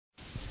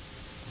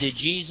Did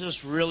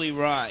Jesus really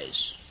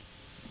rise?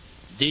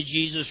 Did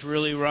Jesus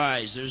really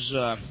rise? There's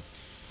a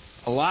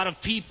lot of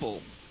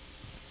people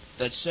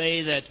that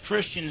say that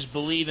Christians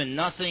believe in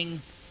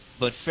nothing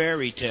but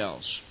fairy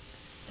tales.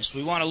 And so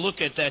we want to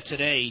look at that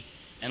today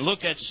and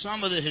look at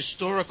some of the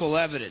historical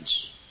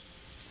evidence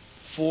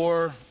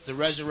for the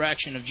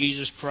resurrection of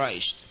Jesus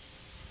Christ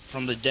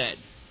from the dead.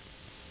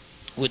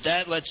 With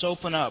that, let's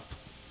open up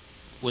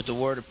with the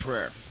word of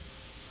prayer.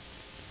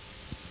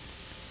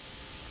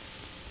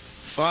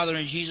 Father,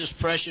 in Jesus'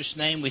 precious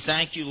name, we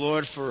thank you,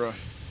 Lord, for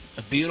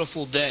a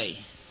beautiful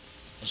day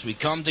as we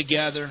come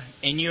together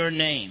in your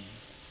name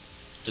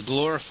to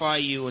glorify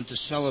you and to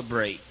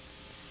celebrate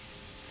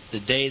the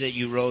day that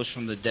you rose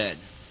from the dead.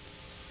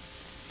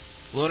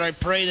 Lord, I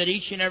pray that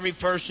each and every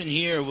person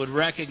here would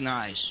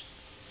recognize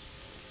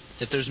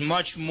that there's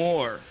much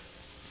more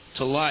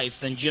to life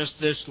than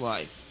just this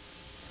life.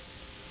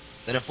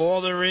 That if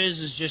all there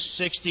is just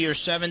 60 or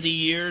 70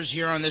 years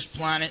here on this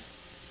planet,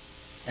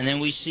 and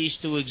then we cease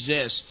to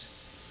exist,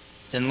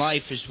 then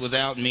life is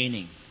without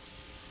meaning.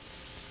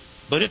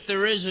 But if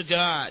there is a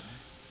God,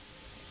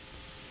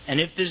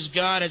 and if this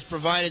God has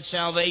provided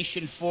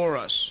salvation for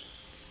us,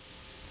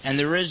 and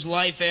there is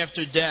life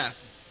after death,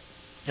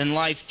 then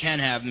life can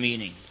have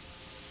meaning.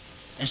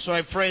 And so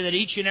I pray that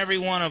each and every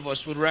one of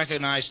us would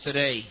recognize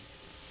today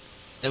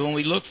that when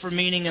we look for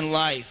meaning in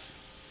life,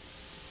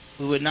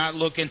 we would not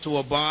look into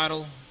a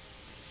bottle,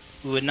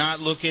 we would not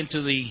look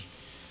into the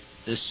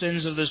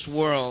sins of this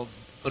world,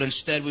 but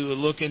instead we would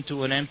look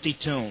into an empty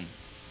tomb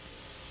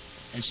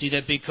and see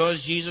that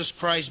because Jesus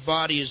Christ's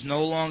body is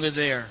no longer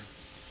there,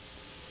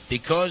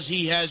 because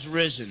He has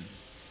risen,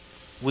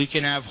 we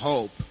can have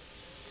hope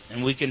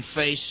and we can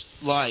face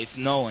life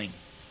knowing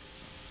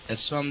that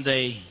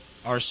someday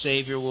our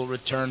Savior will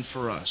return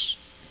for us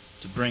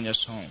to bring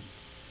us home.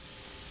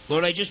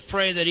 Lord, I just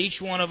pray that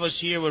each one of us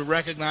here would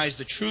recognize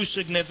the true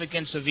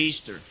significance of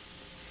Easter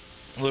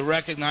and would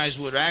recognize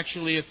what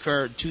actually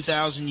occurred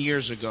 2,000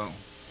 years ago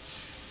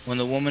when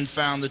the woman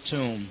found the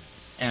tomb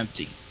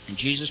empty. In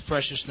Jesus'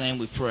 precious name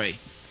we pray.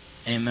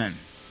 Amen.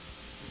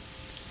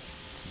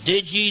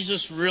 Did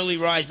Jesus really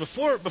rise?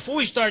 Before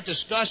we start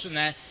discussing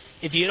that,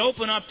 if you'd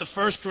open up to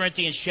 1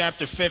 Corinthians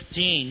chapter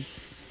 15,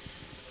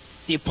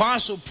 the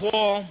Apostle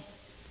Paul,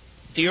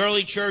 the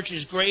early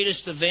church's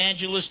greatest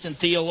evangelist and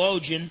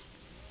theologian,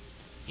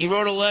 he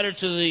wrote a letter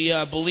to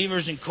the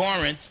believers in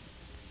Corinth.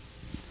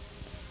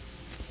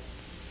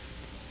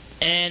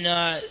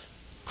 And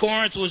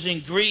Corinth was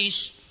in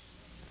Greece.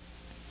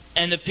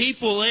 And the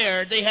people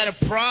there, they had a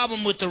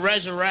problem with the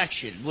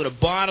resurrection, with a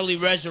bodily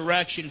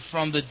resurrection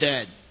from the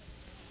dead.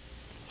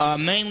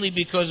 Mainly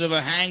because of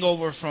a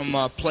hangover from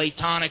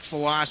Platonic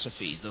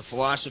philosophy, the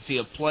philosophy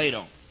of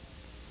Plato.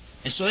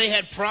 And so they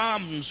had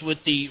problems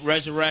with the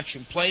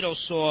resurrection. Plato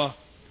saw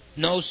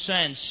no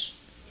sense.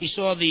 He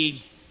saw the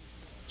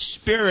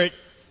spirit,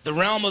 the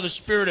realm of the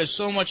spirit is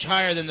so much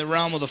higher than the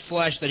realm of the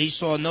flesh that he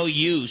saw no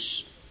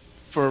use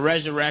for a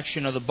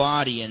resurrection of the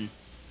body and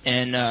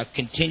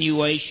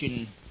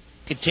continuing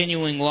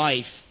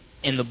life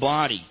in the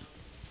body.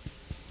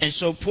 And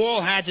so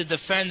Paul had to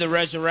defend the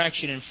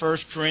resurrection in 1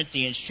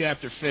 Corinthians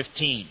chapter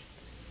 15.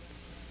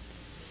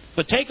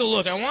 But take a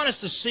look. I want us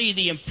to see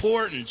the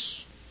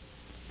importance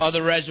of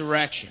the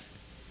resurrection.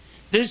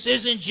 This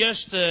isn't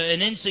just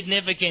an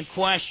insignificant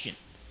question.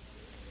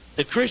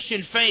 The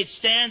Christian faith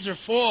stands or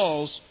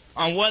falls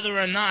on whether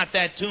or not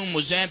that tomb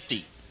was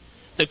empty.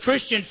 The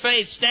Christian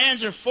faith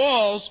stands or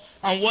falls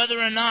on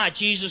whether or not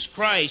Jesus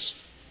Christ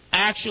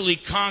actually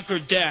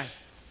conquered death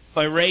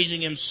by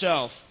raising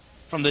Himself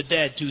from the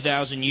dead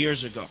 2,000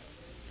 years ago.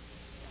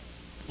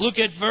 Look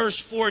at verse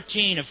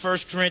 14 of 1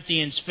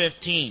 Corinthians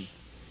 15.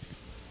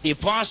 The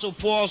Apostle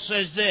Paul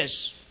says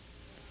this,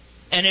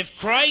 "And if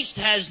Christ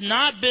has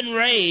not been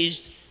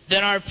raised,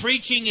 then our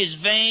preaching is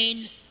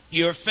vain,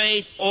 your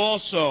faith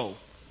also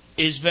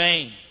is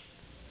vain."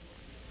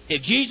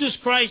 If Jesus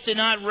Christ did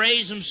not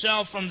raise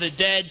Himself from the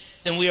dead,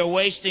 then we are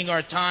wasting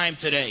our time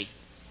today.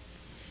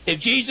 If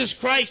Jesus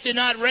Christ did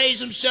not raise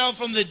Himself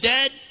from the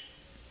dead,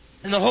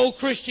 then the whole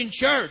Christian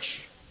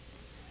church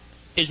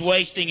is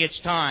wasting its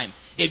time.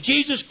 If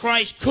Jesus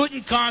Christ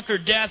couldn't conquer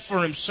death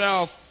for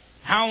Himself,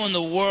 how in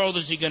the world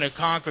is He going to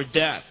conquer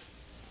death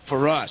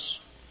for us?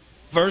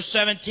 Verse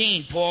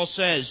 17, Paul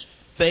says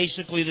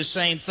basically the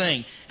same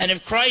thing. "And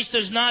if Christ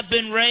has not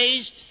been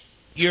raised,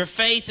 your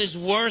faith is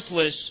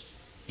worthless.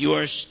 You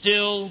are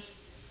still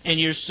in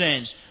your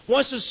sins."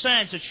 What's the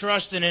sense of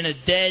trusting in a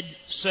dead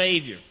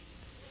Savior?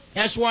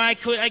 That's why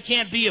I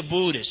can't be a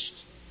Buddhist,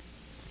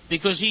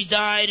 because he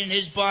died and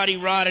his body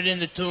rotted in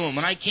the tomb.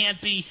 And I can't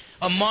be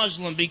a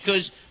Muslim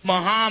because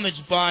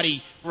Muhammad's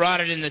body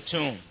rotted in the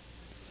tomb.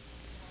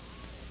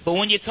 But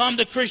when you come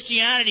to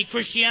Christianity,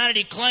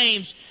 Christianity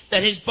claims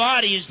that His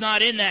body is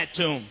not in that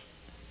tomb,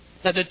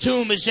 that the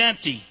tomb is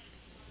empty.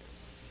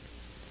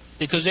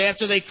 Because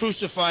after they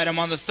crucified Him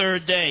on the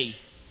third day,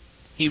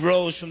 He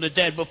rose from the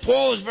dead. But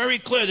Paul is very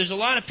clear. There's a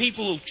lot of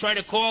people who try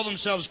to call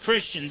themselves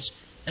Christians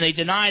and they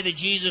deny that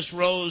Jesus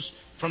rose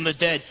from the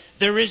dead.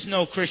 There is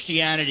no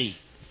Christianity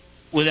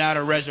without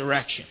a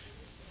resurrection.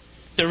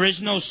 There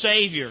is no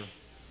Savior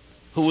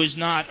who is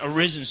not a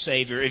risen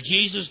Savior. If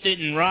Jesus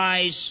didn't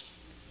rise,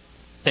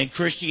 then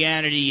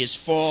Christianity is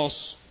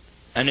false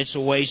and it's a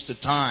waste of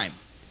time.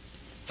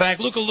 In fact,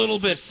 look a little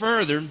bit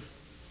further.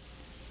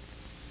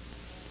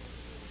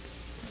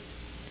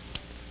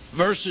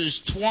 Verses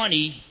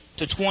 20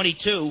 to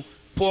 22,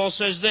 Paul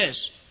says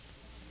this,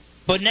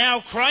 "But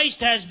now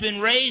Christ has been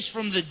raised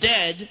from the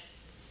dead,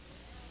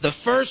 the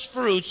first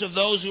fruits of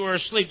those who are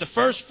asleep." The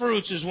first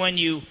fruits is when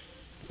you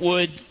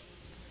would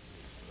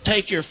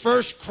take your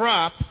first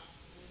crop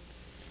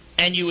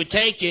and you would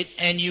take it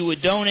and you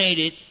would donate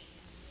it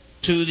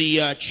to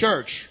the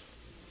church.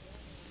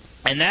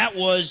 And that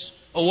was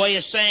a way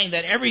of saying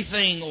that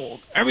everything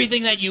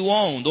that you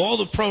owned, all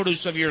the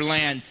produce of your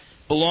land,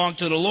 belonged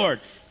to the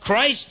Lord.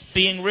 Christ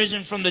being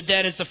risen from the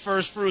dead as the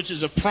first fruits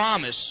is a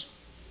promise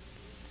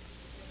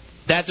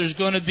that there's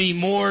going to be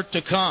more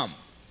to come.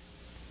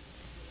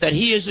 That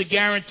He is a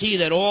guarantee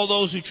that all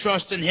those who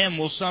trust in Him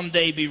will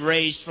someday be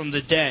raised from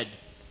the dead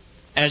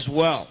as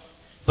well.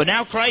 But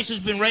now Christ has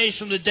been raised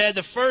from the dead,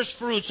 the first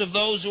fruits of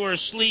those who are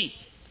asleep.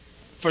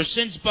 For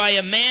since by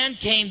a man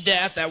came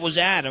death, that was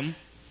Adam.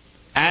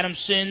 Adam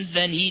sinned,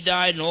 then he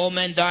died, and all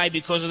men died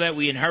because of that.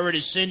 We inherit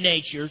his sin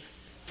nature.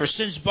 For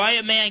since by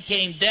a man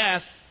came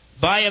death,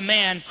 by a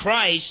man,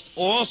 Christ,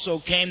 also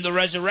came the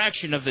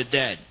resurrection of the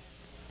dead.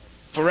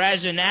 For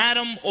as in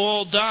Adam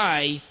all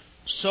die,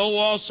 so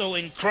also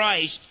in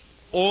Christ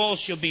all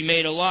shall be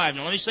made alive.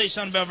 Now let me say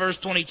something about verse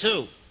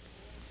 22.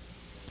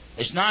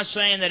 It's not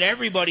saying that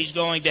everybody's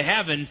going to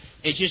heaven.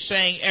 It's just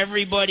saying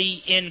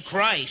everybody in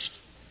Christ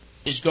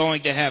is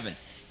going to heaven.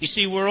 You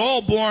see, we're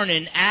all born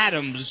in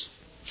Adam's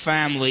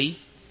family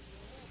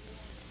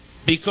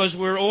because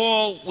we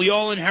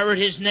all inherit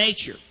his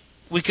nature.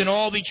 We can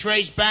all be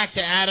traced back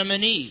to Adam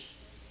and Eve.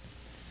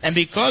 And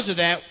because of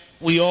that,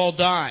 we all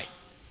die.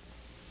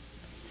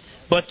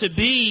 But to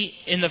be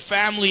in the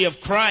family of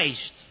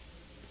Christ,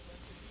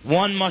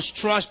 one must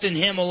trust in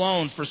Him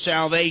alone for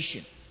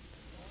salvation.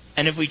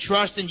 And if we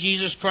trust in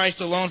Jesus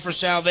Christ alone for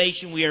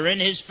salvation, we are in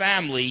His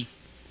family,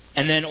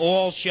 and then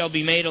all shall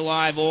be made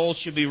alive, all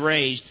shall be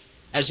raised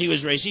as He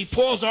was raised. See,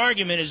 Paul's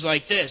argument is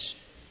like this.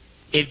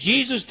 If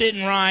Jesus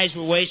didn't rise,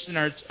 we're wasting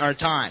our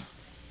time.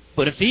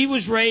 But if He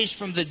was raised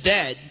from the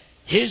dead,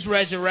 His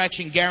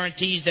resurrection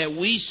guarantees that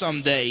we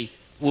someday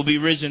will be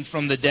risen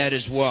from the dead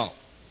as well.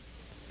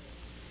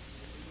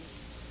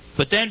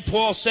 But then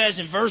Paul says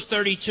in verse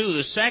 32,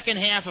 the second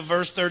half of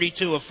verse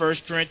 32 of 1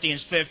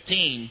 Corinthians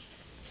 15,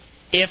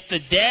 if the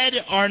dead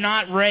are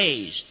not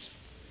raised.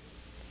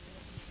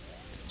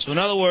 So in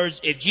other words,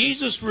 if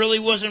Jesus really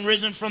wasn't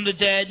risen from the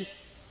dead,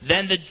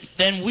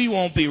 then we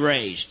won't be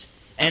raised.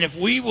 And if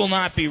we will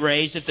not be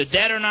raised, if the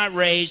dead are not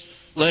raised,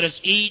 let us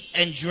eat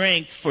and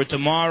drink, for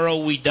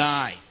tomorrow we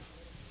die.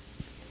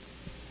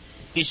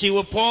 You see,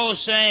 what Paul is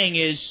saying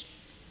is,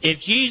 if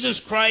Jesus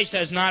Christ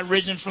has not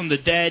risen from the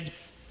dead,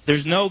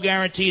 there's no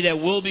guarantee that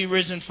we'll be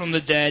risen from the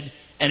dead.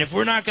 And if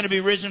we're not going to be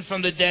risen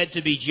from the dead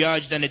to be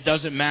judged, then it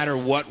doesn't matter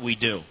what we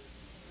do.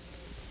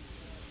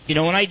 You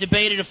know, when I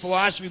debated a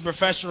philosophy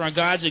professor on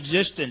God's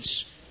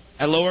existence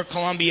at Lower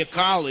Columbia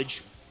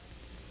College,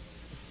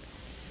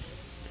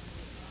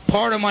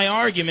 part of my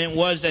argument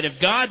was that if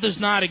God does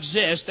not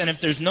exist, and if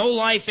there's no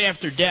life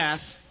after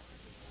death,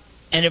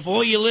 and if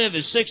all you live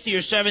is 60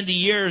 or 70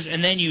 years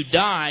and then you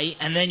die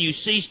and then you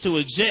cease to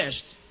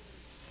exist,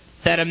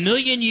 that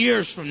 1,000,000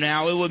 years from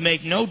now it would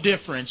make no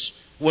difference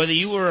whether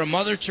you were a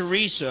Mother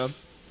Teresa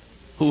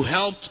who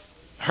helped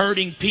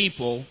hurting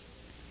people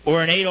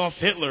or an Adolf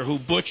Hitler who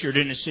butchered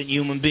innocent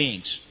human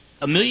beings.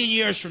 1,000,000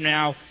 years from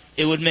now,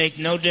 it would make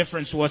no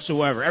difference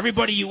whatsoever.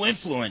 Everybody you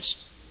influenced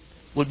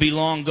would be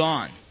long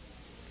gone.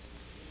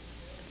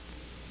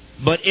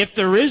 But if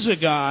there is a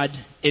God,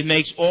 it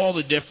makes all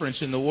the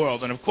difference in the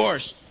world. And of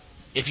course,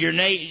 if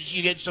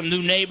you get some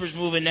new neighbors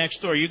moving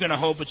next door, you're going to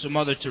hope it's a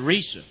Mother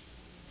Teresa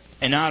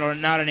and not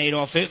an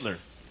Adolf Hitler.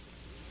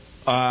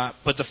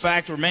 But the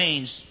fact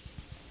remains,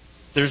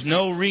 there's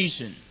no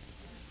reason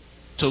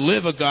to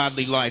live a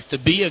godly life, to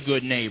be a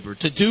good neighbor,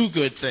 to do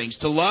good things,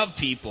 to love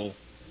people,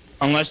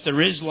 unless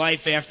there is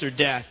life after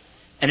death,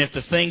 and if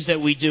the things that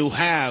we do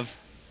have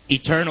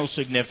eternal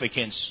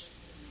significance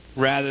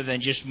rather than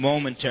just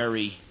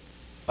momentary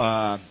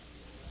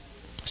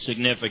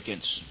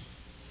significance.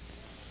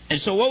 And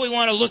so what we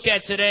want to look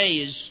at today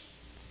is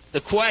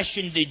the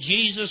question, did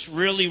Jesus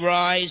really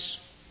rise?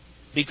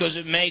 Because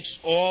it makes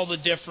all the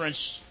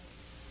difference,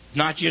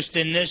 not just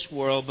in this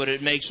world, but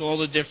it makes all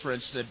the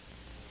difference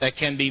that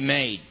can be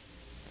made.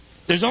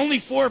 There's only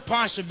 4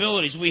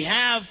 possibilities. We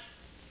have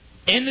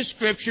in the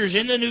Scriptures,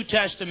 in the New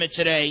Testament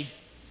today,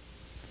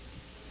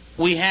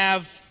 we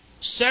have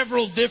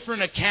several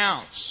different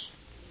accounts.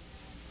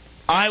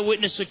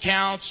 Eyewitness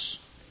accounts,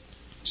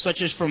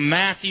 such as from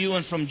Matthew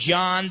and from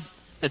John,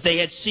 that they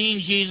had seen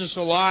Jesus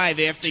alive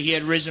after He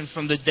had risen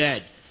from the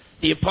dead.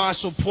 The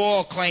Apostle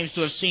Paul claims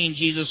to have seen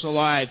Jesus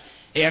alive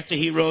after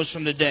He rose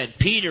from the dead.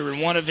 Peter, in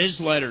one of his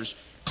letters,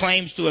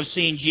 claims to have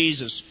seen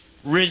Jesus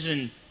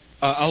risen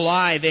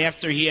alive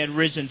after He had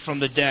risen from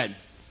the dead.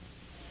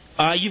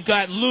 You've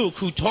got Luke,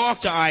 who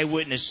talked to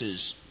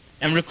eyewitnesses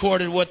and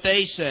recorded what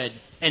they said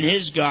in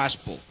his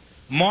gospel.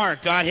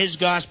 Mark got his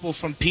gospel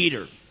from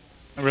Peter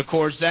and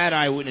records that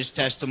eyewitness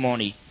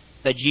testimony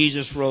that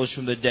Jesus rose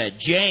from the dead.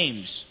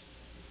 James,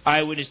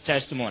 eyewitness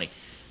testimony.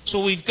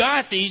 So we've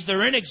got these.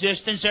 They're in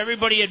existence.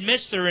 Everybody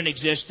admits they're in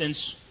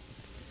existence.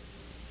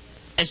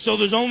 And so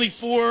there's only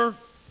 4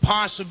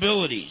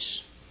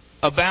 possibilities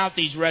about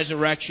these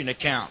resurrection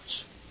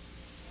accounts.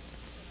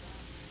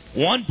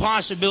 One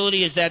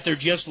possibility is that they're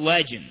just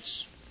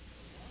legends.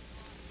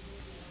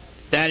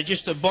 That it's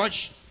just a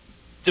bunch.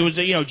 There was,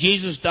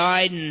 Jesus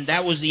died and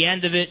that was the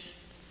end of it.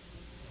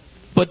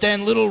 But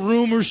then little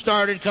rumors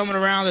started coming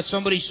around that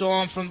somebody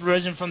saw him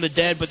risen from the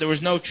dead, but there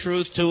was no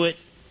truth to it.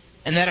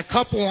 And that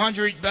about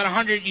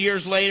 100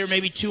 years later,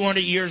 maybe 200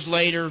 years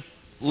later,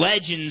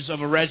 legends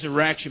of a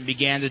resurrection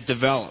began to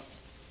develop.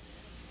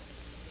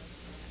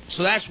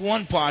 So that's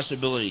one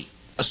possibility.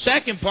 A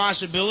second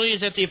possibility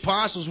is that the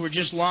apostles were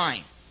just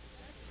lying.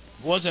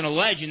 It wasn't a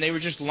legend, they were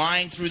just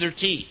lying through their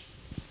teeth.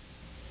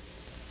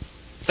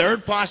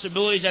 Third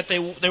possibility is that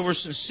they were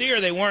sincere,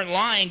 they weren't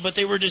lying, but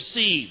they were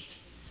deceived.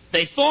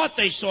 They thought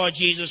they saw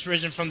Jesus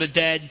risen from the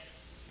dead,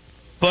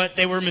 but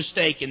they were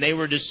mistaken, they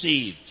were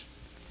deceived.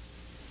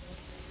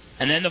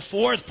 And then the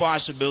fourth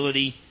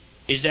possibility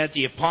is that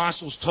the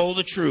apostles told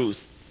the truth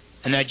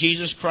and that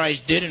Jesus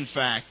Christ did in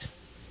fact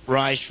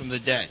rise from the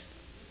dead.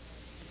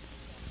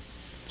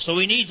 So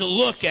we need to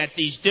look at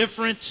these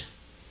different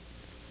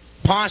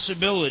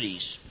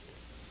possibilities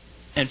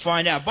and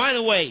find out. By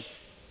the way,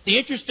 the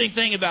interesting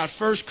thing about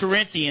 1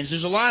 Corinthians,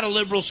 there's a lot of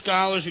liberal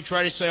scholars who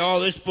try to say,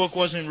 this book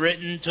wasn't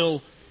written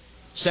until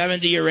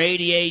 70 or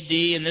 80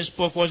 A.D., and this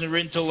book wasn't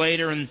written until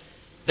later, and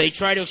they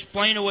try to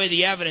explain away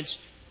the evidence.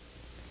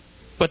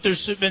 But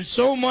there's been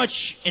so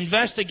much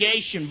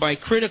investigation by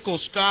critical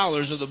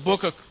scholars of the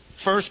book of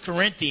 1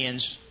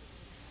 Corinthians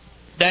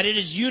that it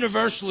is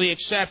universally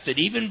accepted,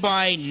 even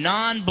by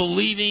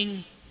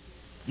non-believing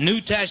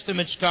New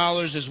Testament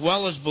scholars as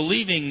well as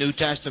believing New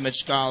Testament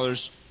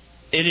scholars.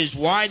 It is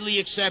widely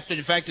accepted,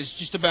 in fact, it's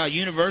just about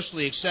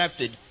universally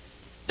accepted,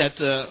 that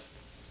the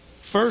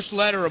first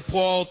letter of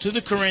Paul to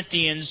the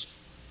Corinthians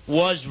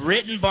was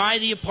written by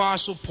the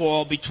Apostle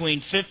Paul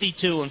between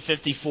 52 and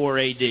 54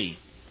 A.D.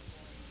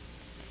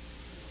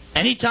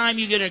 Anytime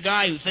you get a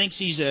guy who thinks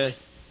he's a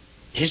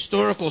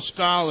historical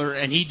scholar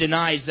and he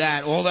denies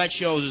that, all that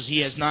shows is he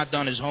has not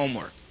done his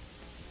homework.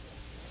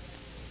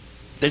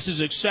 This is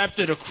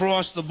accepted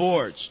across the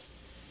boards.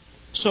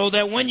 So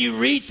that when you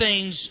read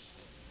things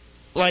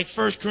like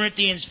 1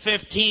 Corinthians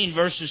 15,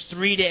 verses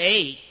 3 to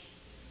 8,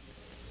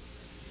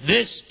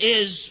 this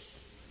is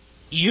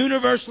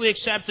universally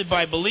accepted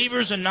by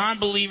believers and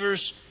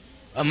non-believers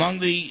among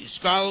the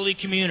scholarly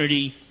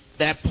community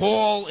that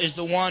Paul is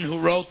the one who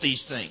wrote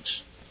these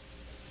things.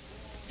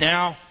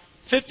 Now,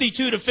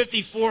 52 to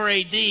 54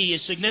 A.D.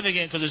 is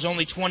significant because it's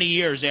only 20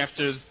 years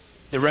after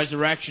the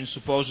resurrection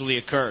supposedly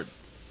occurred.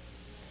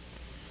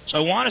 So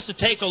I want us to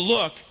take a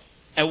look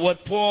at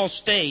what Paul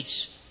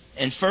states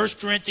in 1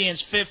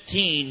 Corinthians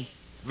 15,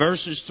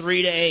 verses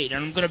 3 to 8.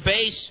 And I'm going to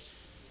base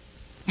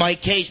my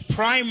case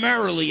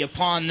primarily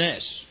upon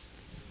this.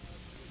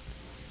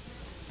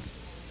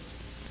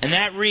 And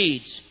that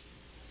reads,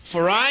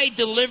 "For I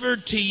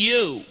delivered to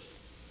you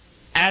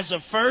as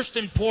of first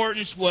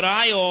importance what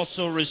I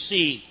also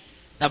received."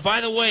 Now,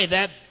 by the way,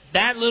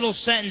 that little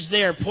sentence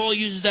there, Paul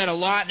uses that a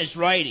lot in his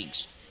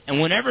writings.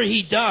 And whenever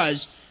he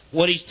does,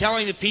 what he's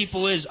telling the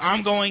people is,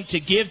 I'm going to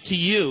give to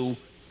you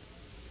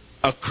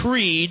a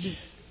creed.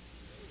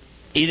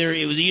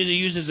 It was either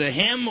used as a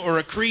hymn or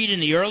a creed in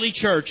the early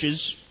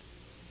churches.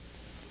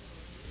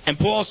 And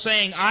Paul's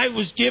saying, I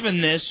was given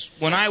this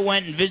when I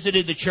went and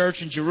visited the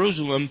church in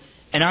Jerusalem,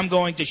 and I'm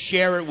going to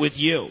share it with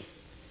you.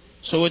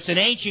 So it's an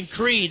ancient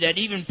creed that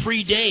even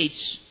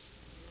predates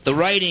the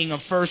writing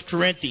of 1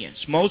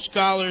 Corinthians. Most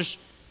scholars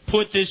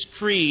put this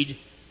creed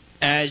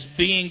as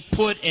being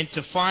put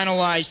into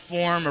finalized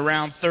form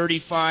around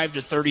 35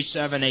 to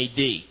 37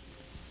 A.D.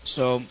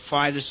 So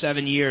 5 to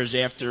 7 years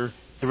after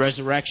the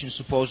resurrection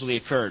supposedly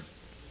occurred.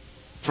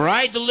 "For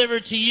I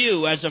delivered to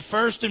you as of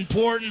first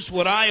importance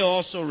what I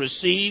also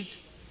received,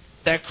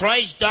 that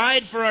Christ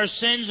died for our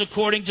sins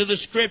according to the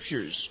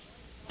Scriptures,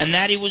 and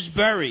that He was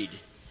buried,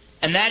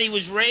 and that He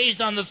was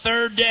raised on the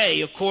third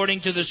day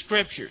according to the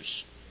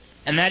Scriptures,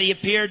 and that He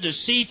appeared to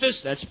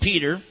Cephas," that's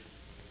Peter,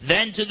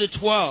 "then to the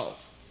 12.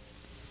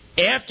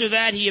 After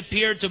that He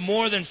appeared to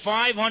more than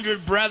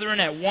 500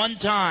 brethren at one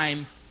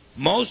time,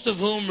 most of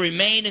whom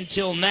remain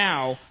until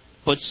now,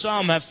 but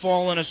some have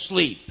fallen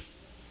asleep.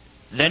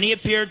 Then He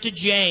appeared to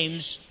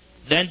James,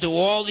 then to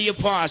all the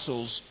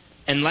apostles,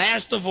 and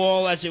last of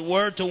all, as it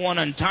were, to one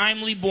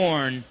untimely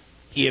born,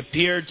 He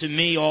appeared to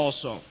me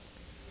also."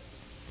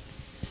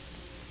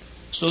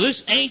 So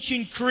this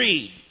ancient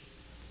creed,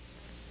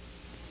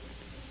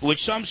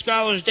 which some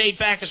scholars date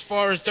back as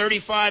far as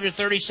 35 to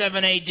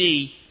 37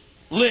 A.D.,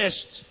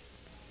 lists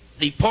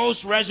the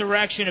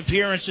post-resurrection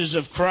appearances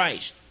of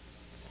Christ.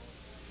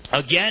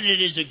 Again, it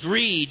is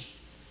agreed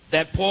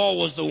that Paul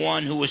was the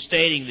one who was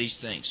stating these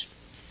things.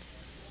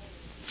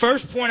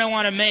 First point I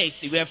want to make,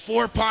 we have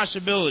four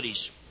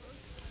possibilities.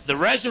 The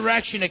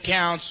resurrection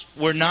accounts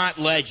were not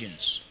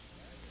legends.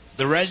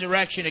 The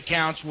resurrection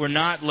accounts were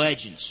not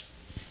legends.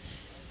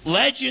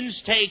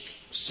 Legends take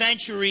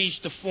centuries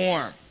to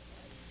form.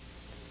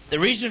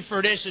 The reason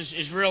for this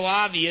is real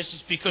obvious.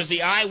 It's because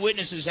the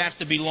eyewitnesses have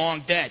to be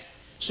long dead.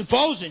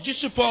 Supposing,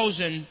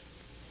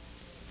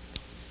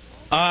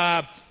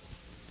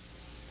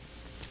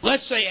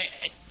 let's say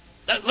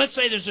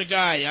there's a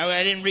guy,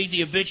 I didn't read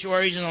the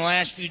obituaries in the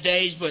last few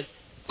days, but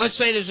let's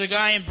say there's a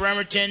guy in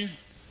Bremerton,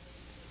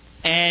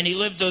 and he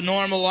lived a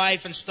normal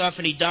life and stuff,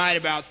 and he died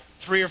about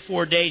 3 or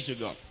 4 days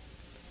ago.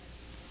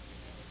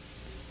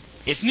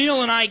 If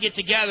Neil and I get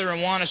together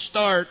and want to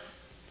start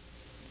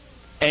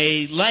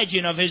a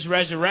legend of his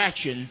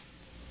resurrection,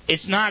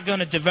 it's not going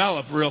to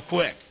develop real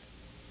quick.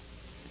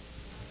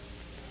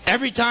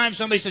 Every time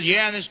somebody says,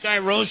 yeah, this guy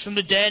rose from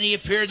the dead and he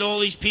appeared to all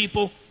these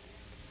people,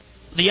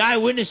 the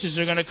eyewitnesses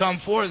are going to come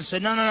forward and say,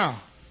 no.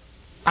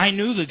 I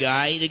knew the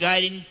guy. The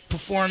guy didn't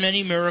perform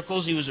any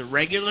miracles. He was a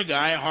regular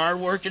guy, a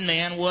hard-working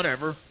man,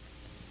 whatever.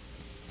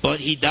 But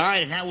he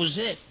died, and that was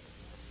it.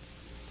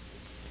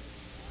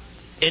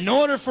 In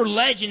order for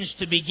legends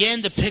to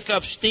begin to pick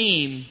up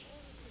steam,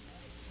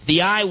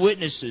 the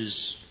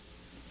eyewitnesses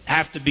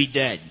have to be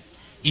dead.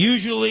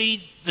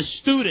 Usually, the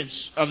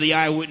students of the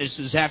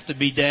eyewitnesses have to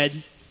be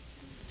dead,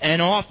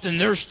 and often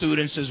their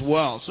students as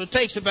well. So it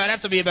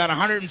have to be about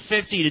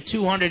 150 to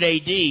 200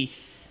 A.D.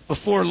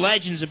 before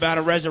legends about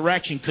a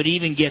resurrection could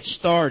even get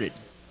started.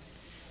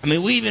 I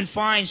mean, we even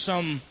find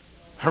some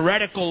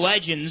heretical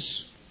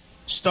legends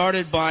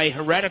started by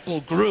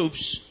heretical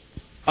groups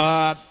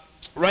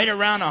right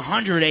around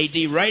 100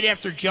 A.D., right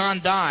after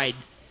John died.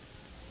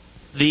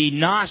 The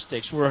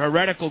Gnostics were a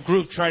heretical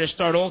group, tried to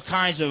start all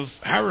kinds of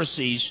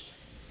heresies.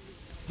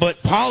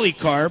 But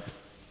Polycarp,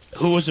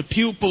 who was a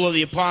pupil of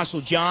the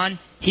Apostle John,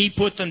 he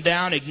put them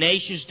down.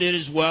 Ignatius did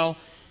as well.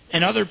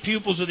 And other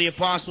pupils of the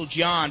Apostle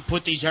John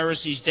put these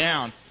heresies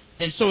down.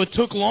 And so it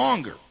took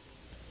longer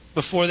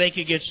before they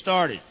could get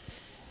started.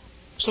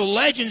 So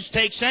legends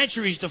take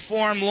centuries to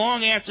form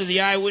long after the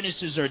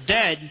eyewitnesses are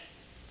dead.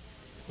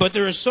 But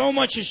there is so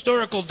much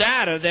historical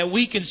data that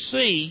we can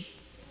see,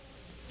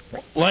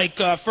 like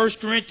 1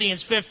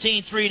 Corinthians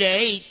 15,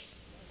 3-8,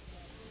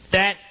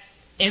 that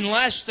in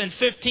less than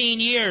 15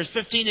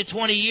 to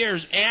 20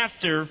 years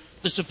after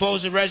the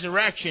supposed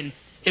resurrection,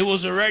 it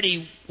was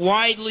already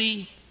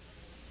a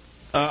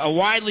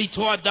widely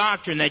taught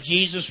doctrine that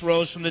Jesus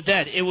rose from the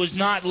dead. It was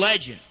not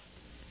legend.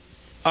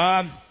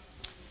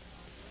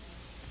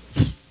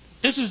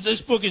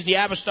 This book is the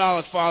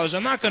Apostolic Fathers.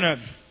 I'm not going to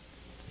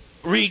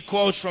read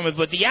quotes from it,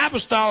 but the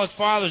Apostolic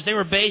Fathers, they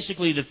were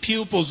basically the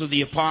pupils of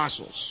the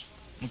apostles.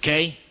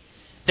 Okay?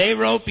 They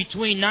wrote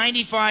between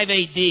 95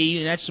 A.D.,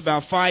 and that's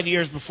about 5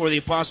 years before the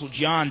Apostle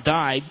John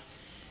died.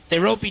 They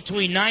wrote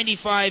between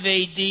 95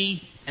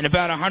 A.D. and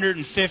about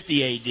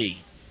 150 A.D.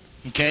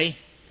 Okay?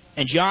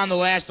 And John, the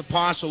last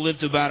apostle,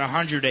 lived to about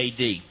 100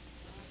 A.D.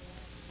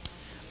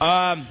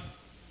 I'll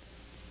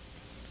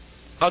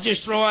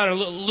just throw out a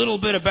little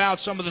bit about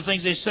some of the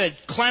things they said.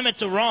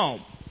 Clement of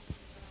Rome,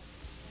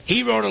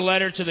 he wrote a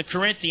letter to the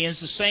Corinthians,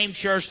 the same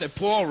church that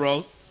Paul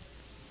wrote,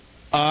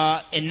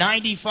 in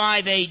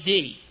 95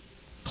 A.D.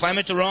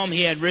 Clement of Rome,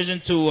 he had risen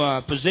to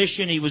a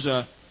position. He was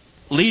a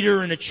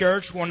leader in the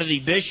church, one of the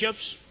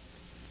bishops.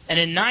 And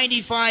in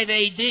 95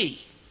 A.D.,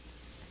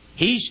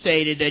 he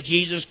stated that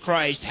Jesus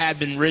Christ had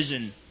been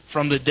risen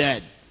from the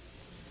dead.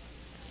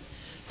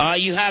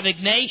 You have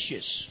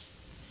Ignatius,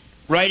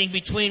 writing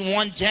between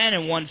 110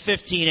 and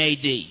 115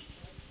 A.D.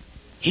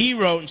 He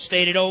wrote and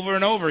stated over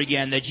and over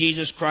again that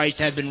Jesus Christ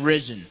had been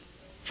risen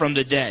from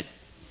the dead.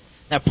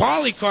 Now,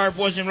 Polycarp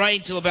wasn't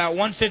writing until about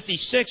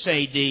 156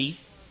 A.D.,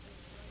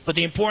 but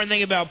the important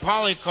thing about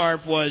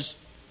Polycarp was,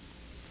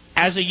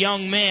 as a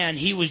young man,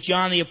 he was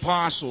John the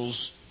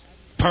Apostle's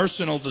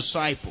personal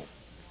disciple.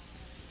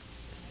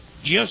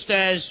 Just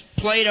as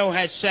Plato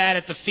had sat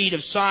at the feet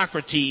of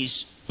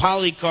Socrates,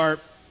 Polycarp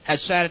had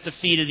sat at the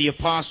feet of the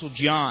Apostle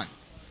John.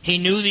 He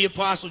knew the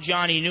Apostle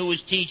John, he knew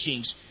his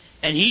teachings,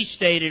 and he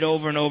stated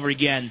over and over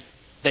again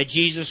that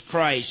Jesus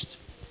Christ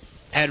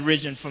had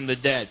risen from the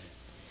dead.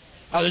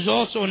 There's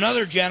also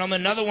another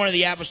gentleman, another one of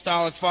the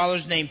Apostolic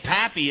Fathers named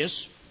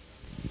Papias,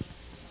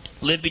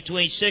 lived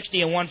between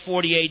 60 and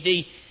 140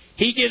 A.D.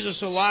 He gives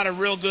us a lot of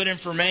real good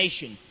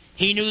information.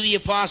 He knew the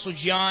Apostle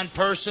John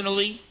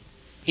personally.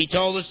 He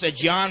told us that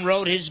John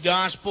wrote his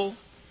gospel.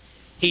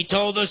 He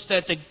told us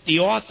that the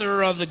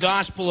author of the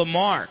Gospel of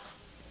Mark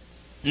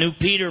knew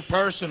Peter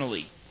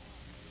personally,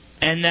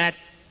 and that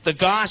the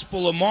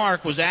Gospel of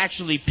Mark was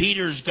actually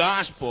Peter's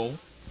gospel,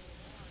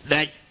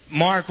 that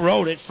Mark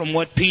wrote it from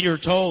what Peter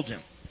told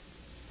him.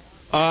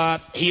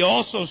 He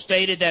also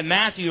stated that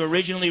Matthew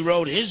originally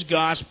wrote his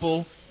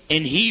gospel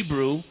in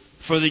Hebrew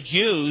for the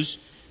Jews,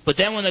 but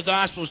then when the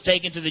gospel was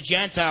taken to the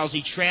Gentiles,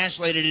 he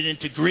translated it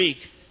into Greek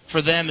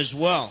for them as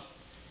well.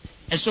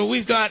 And so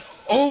we've got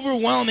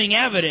overwhelming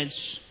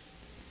evidence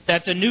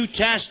that the New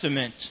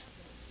Testament,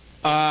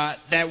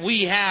 that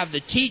we have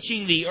the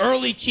teaching, the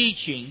early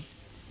teaching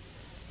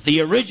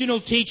the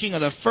original teaching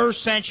of the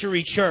first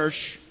century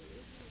church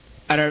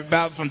at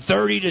about from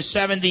 30 to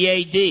 70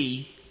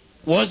 A.D.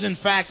 was in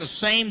fact the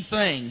same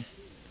thing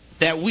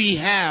that we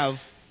have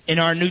in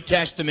our New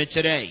Testament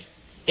today.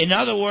 In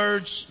other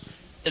words,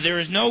 there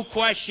is no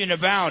question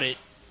about it.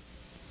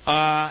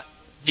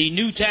 The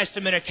New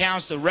Testament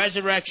accounts, the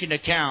resurrection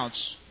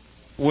accounts,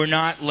 were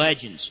not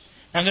legends.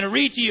 I'm going to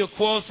read to you a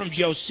quote from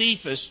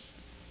Josephus.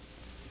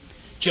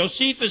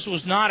 Josephus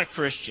was not a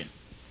Christian.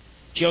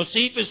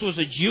 Josephus was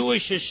a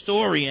Jewish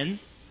historian.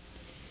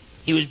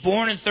 He was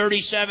born in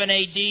 37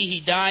 A.D. He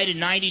died in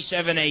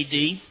 97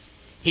 A.D.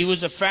 He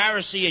was a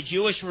Pharisee, a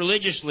Jewish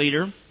religious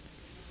leader.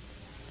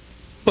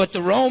 But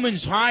the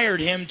Romans hired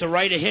him to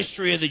write a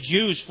history of the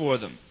Jews for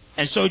them.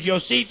 And so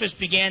Josephus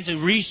began to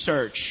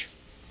research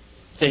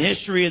the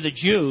history of the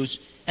Jews.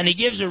 And he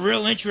gives a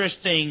real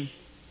interesting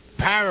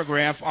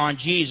paragraph on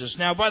Jesus.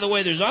 Now, by the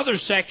way, there's other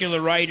secular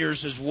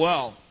writers as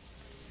well.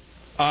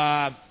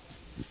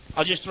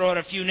 I'll just throw out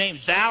a few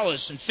names.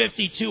 Thallus in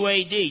 52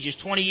 A.D., just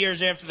 20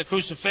 years after the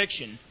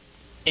crucifixion,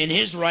 in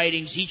his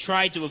writings, he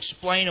tried to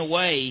explain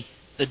away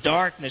the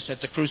darkness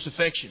at the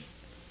crucifixion.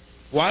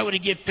 Why would it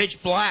get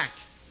pitch black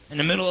in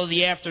the middle of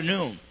the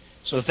afternoon?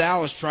 So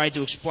Thallus tried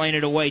to explain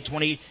it away.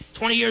 20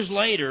 years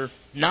later,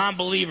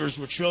 non-believers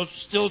were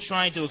still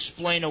trying to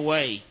explain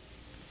away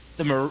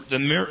the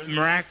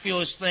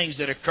miraculous things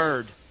that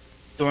occurred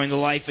during the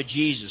life of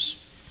Jesus.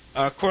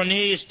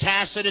 Cornelius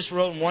Tacitus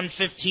wrote in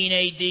 115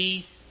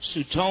 A.D.,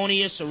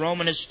 Suetonius, a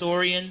Roman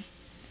historian,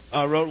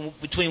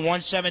 wrote between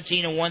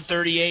 117 and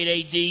 138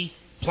 A.D.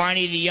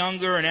 Pliny the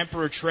Younger and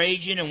Emperor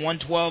Trajan in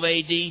 112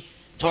 A.D.,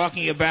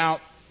 talking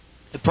about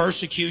the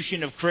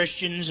persecution of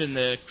Christians and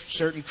the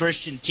certain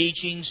Christian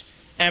teachings.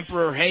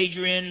 Emperor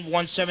Hadrian,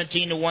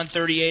 117 to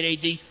 138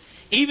 A.D.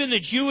 Even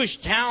the Jewish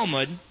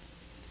Talmud,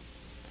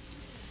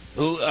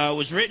 who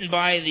was written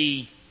by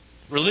the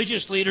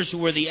religious leaders who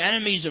were the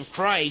enemies of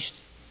Christ,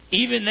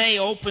 even they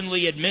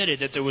openly admitted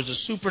that there was a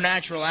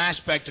supernatural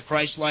aspect to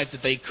Christ's life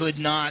that they could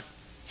not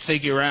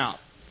figure out.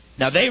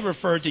 Now, they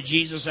referred to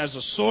Jesus as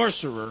a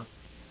sorcerer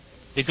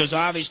because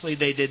obviously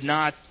they did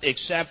not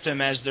accept him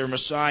as their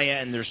Messiah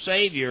and their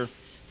Savior.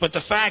 But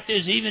the fact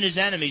is, even his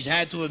enemies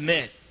had to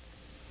admit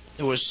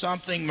there was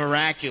something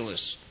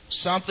miraculous,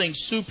 something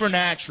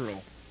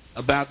supernatural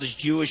about this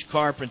Jewish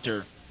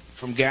carpenter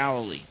from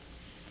Galilee.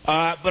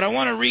 But I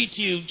want to read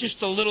to you just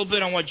a little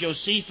bit on what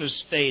Josephus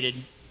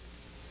stated.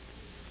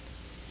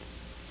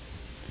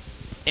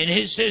 In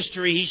his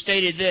history, he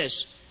stated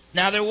this: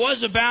 Now there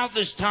was about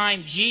this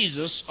time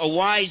Jesus, a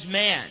wise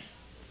man,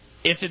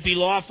 if it be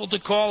lawful to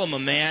call him a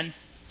man,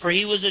 for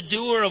he was a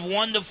doer of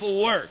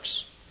wonderful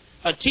works,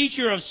 a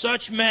teacher of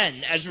such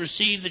men as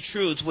receive the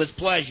truth with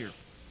pleasure.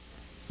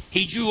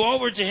 He drew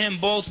over to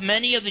him both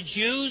many of the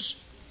Jews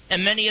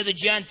and many of the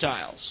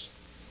Gentiles.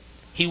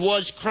 He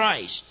was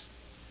Christ.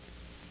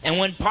 And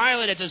when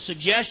Pilate, at the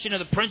suggestion of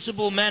the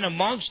principal men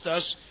amongst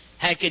us,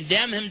 had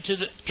condemned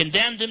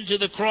him to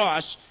the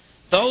cross,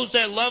 those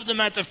that loved him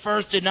at the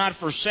first did not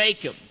forsake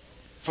him,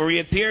 for he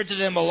appeared to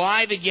them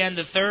alive again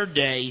the third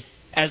day,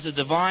 as the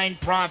divine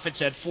prophets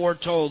had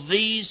foretold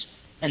these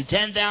and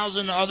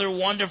 10,000 other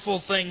wonderful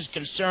things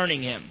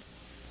concerning him.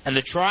 And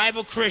the tribe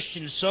of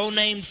Christians so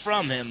named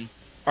from him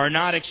are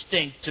not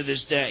extinct to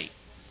this day.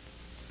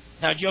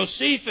 Now,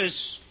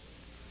 Josephus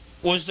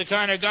was the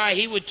kind of guy,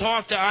 he would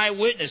talk to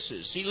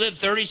eyewitnesses. He lived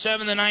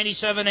 37 to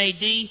 97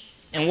 A.D.,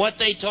 and what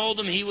they told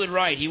him, he would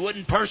write. He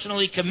wouldn't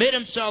personally commit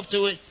himself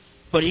to it,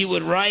 but he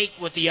would write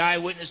what the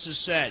eyewitnesses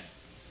said.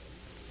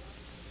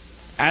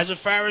 As a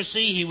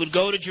Pharisee, he would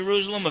go to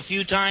Jerusalem a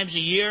few times a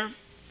year.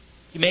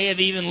 He may have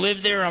even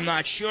lived there, I'm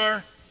not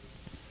sure.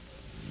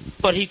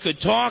 But he could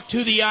talk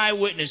to the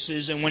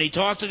eyewitnesses, and when he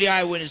talked to the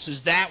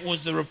eyewitnesses, that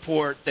was the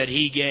report that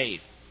he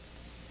gave.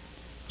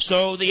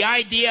 So the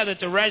idea that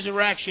the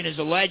resurrection is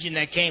a legend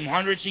that came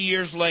hundreds of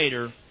years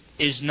later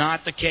is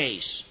not the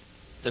case.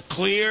 The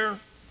clear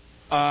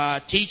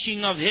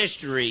teaching of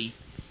history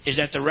is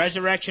that the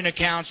resurrection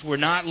accounts were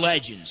not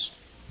legends.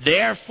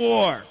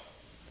 Therefore,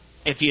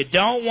 if you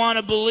don't want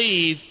to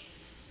believe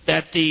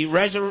that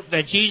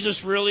that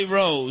Jesus really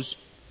rose,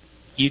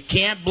 you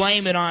can't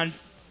blame it on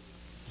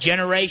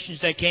generations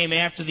that came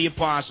after the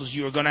apostles.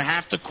 You are going to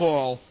have to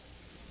call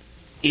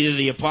either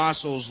the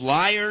apostles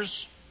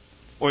liars,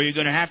 or you're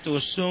going to have to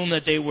assume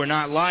that they were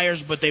not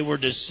liars, but they were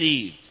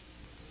deceived.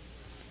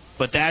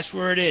 But that's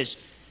where it is.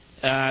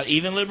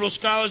 Even liberal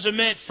scholars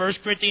admit, 1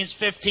 Corinthians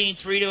 15,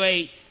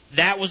 3-8,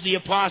 that was the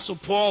Apostle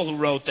Paul who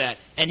wrote that.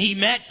 And he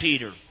met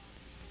Peter.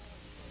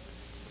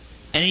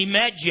 And he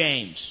met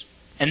James.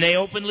 And they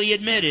openly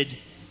admitted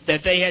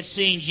that they had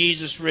seen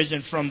Jesus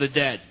risen from the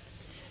dead.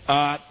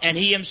 And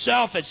he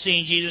himself had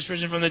seen Jesus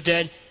risen from the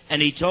dead.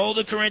 And he told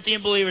the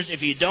Corinthian believers,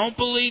 if you don't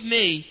believe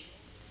me,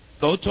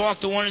 go talk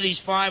to one of these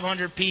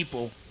 500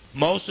 people.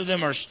 Most of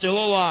them are still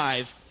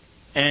alive,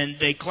 and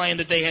they claim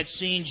that they had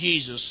seen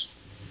Jesus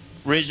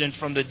risen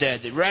from the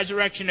dead. The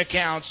resurrection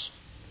accounts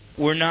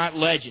were not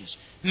legends.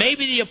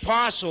 Maybe the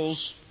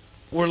apostles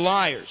were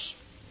liars.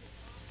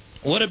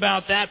 What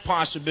about that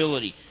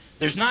possibility?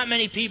 There's not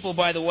many people,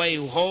 by the way,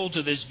 who hold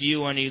to this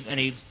view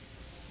any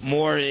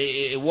more.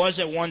 It was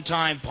at one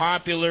time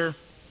popular,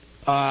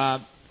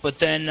 but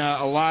then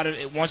a lot of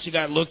it, once it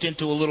got looked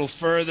into a little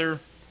further,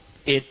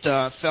 it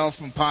fell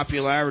from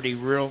popularity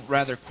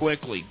rather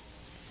quickly.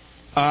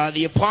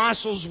 The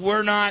apostles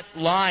were not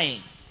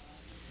lying.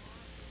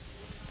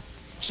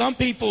 Some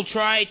people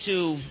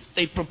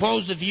they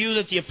propose the view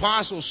that the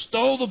apostles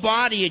stole the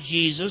body of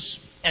Jesus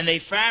and they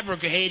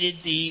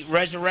fabricated the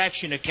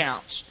resurrection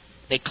accounts.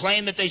 They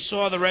claim that they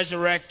saw the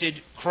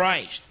resurrected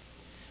Christ.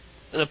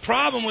 The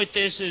problem with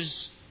this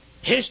is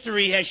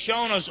history has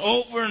shown us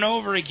over and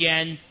over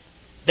again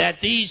that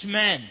these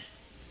men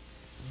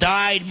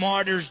died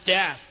martyrs'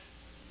 death.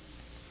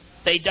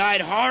 They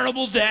died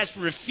horrible deaths,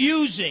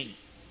 refusing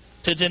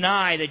to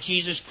deny that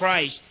Jesus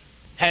Christ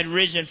had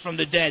risen from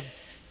the dead.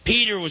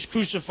 Peter was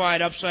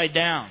crucified upside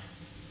down.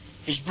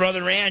 His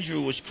brother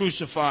Andrew was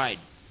crucified.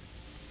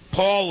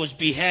 Paul was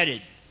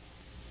beheaded.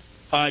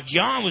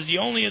 John was the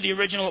only of the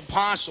original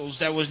apostles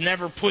that was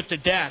never put to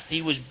death.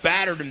 He was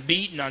battered and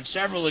beaten on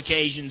several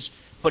occasions,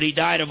 but he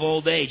died of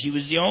old age. He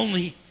was the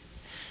only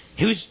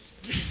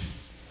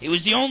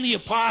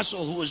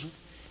apostle who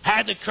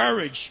had the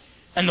courage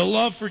and the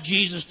love for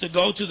Jesus to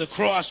go to the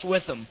cross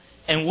with him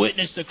and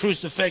witness the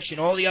crucifixion.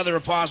 All the other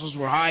apostles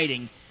were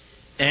hiding.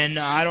 And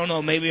I don't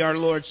know, maybe our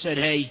Lord said,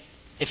 hey,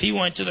 if he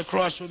went to the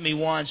cross with me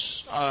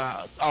once,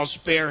 I'll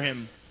spare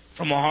him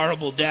from a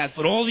horrible death.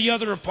 But all the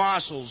other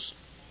apostles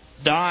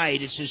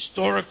died. It's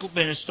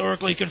been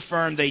historically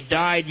confirmed. They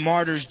died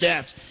martyrs'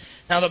 deaths.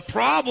 Now the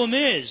problem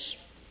is,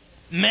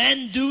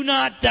 men do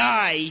not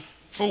die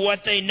for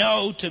what they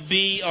know to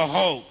be a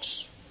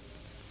hoax.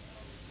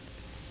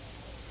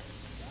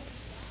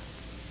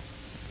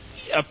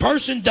 A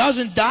person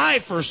doesn't die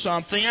for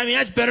something. I mean,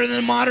 that's better than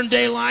a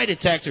modern-day lie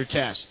detector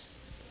test.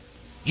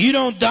 You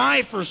don't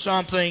die for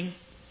something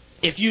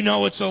if you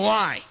know it's a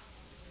lie.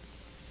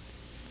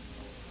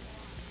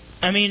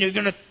 I mean,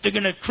 they're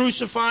gonna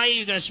crucify you.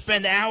 You're gonna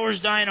spend hours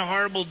dying a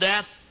horrible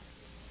death,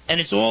 and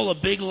it's all a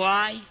big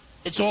lie.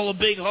 It's all a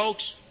big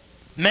hoax.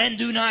 Men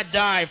do not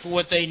die for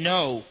what they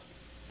know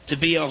to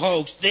be a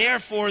hoax.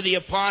 Therefore, the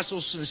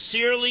apostles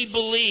sincerely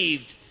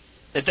believed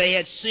that they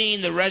had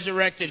seen the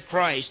resurrected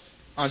Christ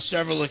on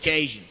several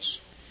occasions.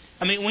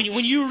 I mean,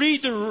 when you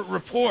read the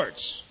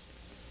reports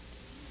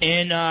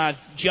in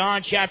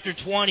John chapter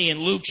 20 and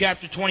Luke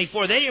chapter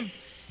 24,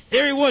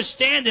 there he was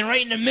standing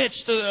right in the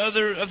midst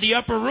of the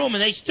upper room,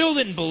 and they still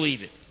didn't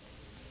believe it.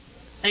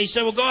 And he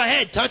said, well, go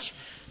ahead, touch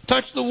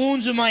the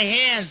wounds in my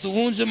hands, the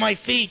wounds in my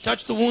feet,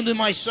 touch the wound in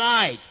my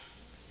side.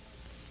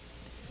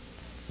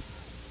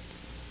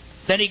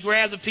 Then he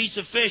grabbed a piece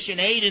of fish and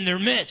ate in their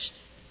midst.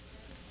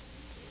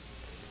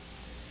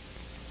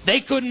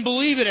 They couldn't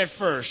believe it at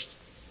first.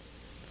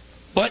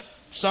 But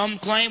some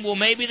claim, well,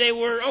 maybe they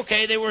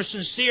were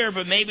sincere,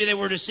 but maybe they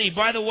were deceived.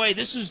 By the way,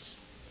 this is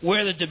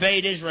where the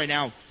debate is right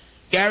now.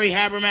 Gary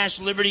Habermas,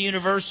 Liberty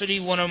University,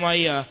 one of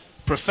my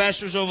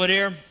professors over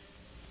there,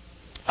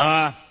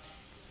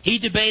 he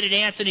debated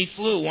Anthony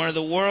Flew, one of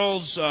the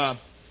world's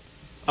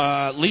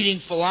leading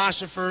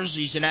philosophers.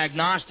 He's an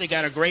agnostic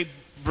out of Great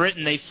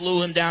Britain. They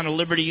flew him down to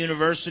Liberty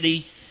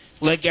University,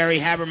 let Gary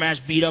Habermas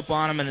beat up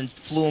on him, and then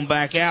flew him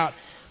back out.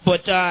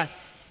 But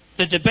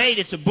the debate,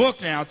 it's a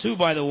book now, too,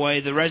 by the way,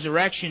 the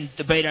resurrection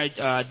debate,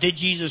 Did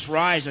Jesus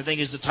Rise, I think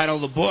is the title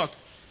of the book.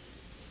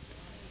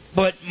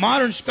 But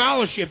modern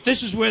scholarship,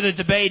 this is where the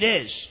debate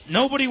is.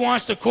 Nobody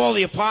wants to call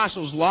the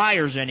apostles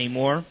liars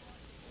anymore.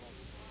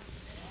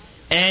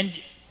 And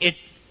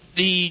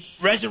the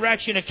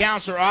resurrection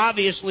accounts are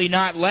obviously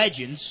not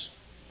legends.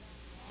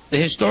 The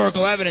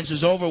historical evidence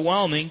is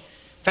overwhelming.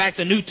 In fact,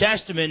 the New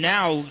Testament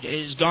now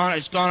it's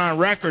gone on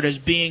record as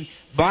being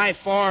by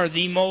far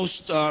the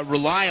most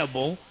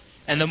reliable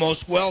and the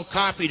most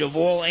well-copied of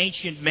all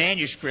ancient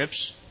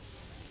manuscripts.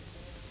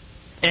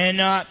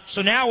 And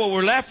so now what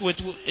we're left with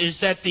is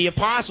that the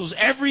apostles,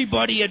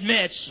 everybody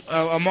admits,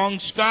 among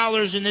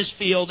scholars in this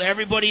field,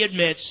 everybody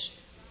admits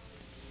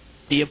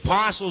the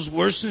apostles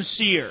were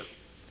sincere.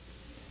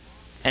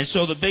 And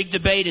so the big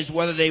debate is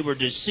whether they were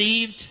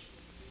deceived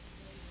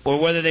or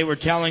whether they were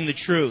telling the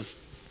truth.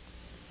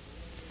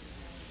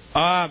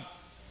 One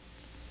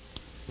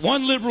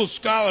liberal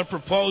scholar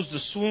proposed the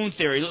swoon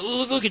theory.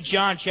 Look at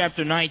John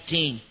chapter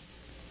 19.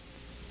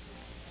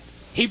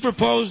 He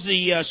proposed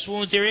the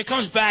swoon theory. It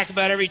comes back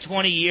about every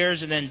 20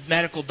 years, and then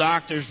medical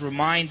doctors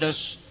remind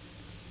us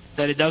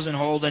that it doesn't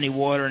hold any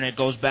water, and it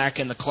goes back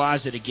in the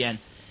closet again.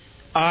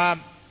 The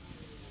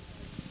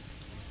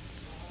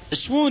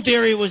swoon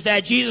theory was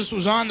that Jesus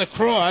was on the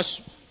cross.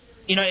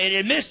 You know, it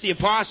admits the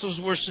apostles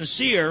were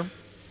sincere,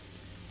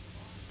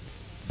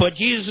 but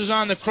Jesus is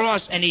on the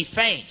cross and he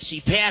faints.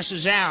 He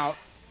passes out,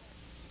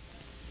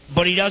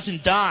 but he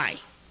doesn't die.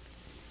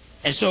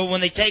 And so when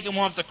they take him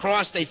off the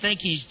cross, they think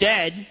he's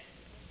dead.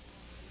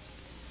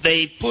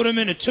 They put him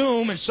in a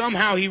tomb, and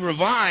somehow he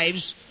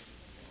revives,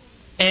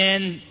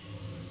 and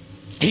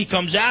he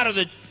comes out of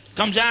the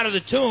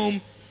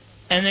tomb,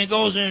 and then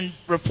goes and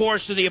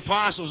reports to the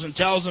apostles and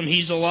tells them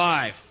he's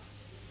alive.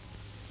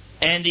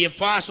 And the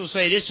apostles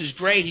say, this is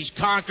great. He's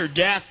conquered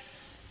death.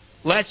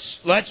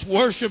 Let's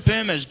worship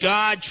Him as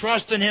God,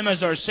 trust in Him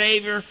as our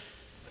Savior.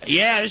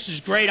 Yeah, this is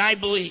great. I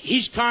believe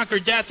He's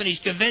conquered death, and He's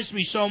convinced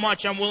me so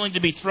much I'm willing to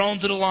be thrown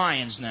to the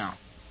lions now.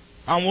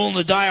 I'm willing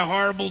to die a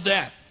horrible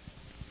death.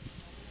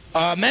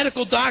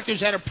 Medical doctors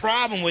had a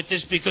problem with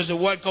this because of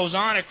what goes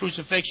on at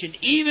crucifixion.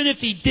 Even if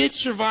He did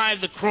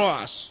survive the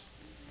cross,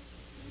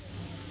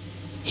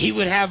 He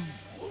would have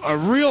a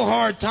real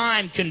hard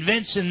time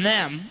convincing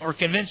them or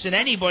convincing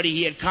anybody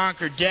He had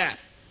conquered death.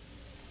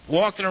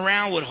 Walking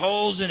around with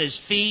holes in His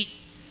feet,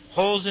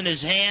 holes in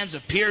His hands, a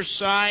pierced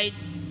side,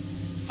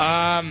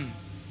 the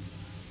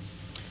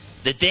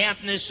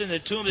dampness in the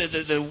tomb,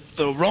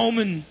 the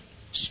Roman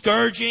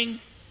scourging.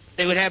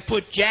 They would have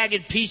put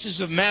jagged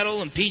pieces of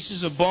metal and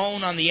pieces of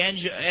bone on the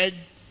end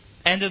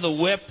of the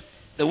whip.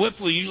 The whip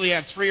will usually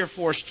have 3 or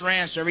 4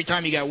 strands, so every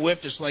time you got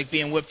whipped, it's like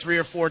being whipped 3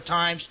 or 4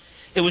 times.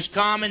 It was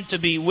common to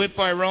be whipped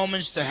by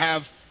Romans to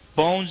have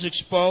bones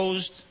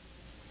exposed.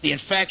 The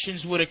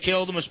infections would have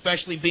killed them,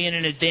 especially being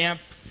in a damp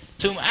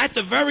tomb. At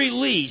the very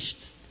least,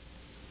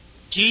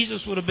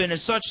 Jesus would have been in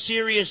such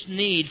serious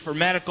need for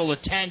medical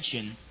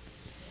attention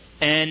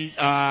and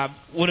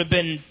would have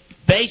been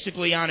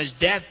basically on his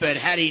deathbed,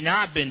 had he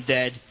not been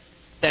dead,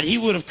 that he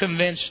would have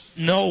convinced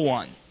no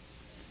one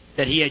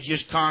that he had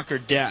just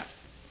conquered death.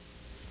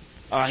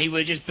 He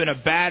would have just been a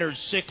battered,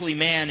 sickly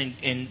man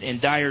in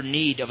dire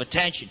need of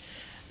attention.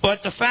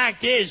 But the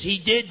fact is, he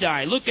did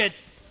die. Look at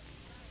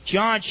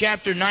John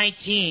chapter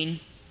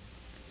 19.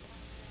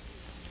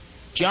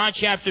 John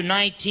chapter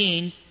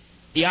 19.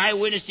 The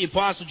eyewitness, the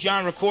Apostle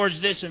John,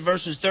 records this in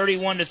verses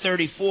 31 to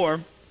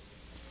 34.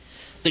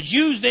 The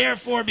Jews,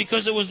 therefore,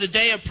 because it was the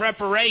day of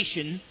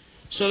preparation,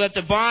 so that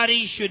the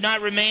body should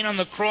not remain on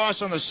the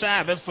cross on the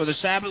Sabbath, for the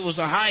Sabbath was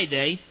a high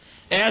day,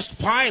 asked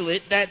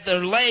Pilate that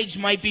their legs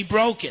might be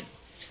broken,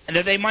 and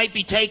that they might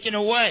be taken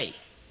away.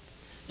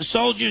 The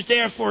soldiers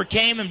therefore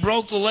came and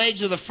broke the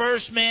legs of the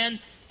first man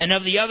and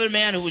of the other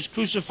man who was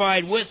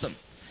crucified with him.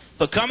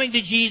 But coming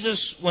to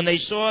Jesus, when they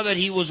saw that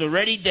he was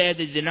already dead,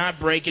 they did not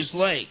break his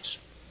legs.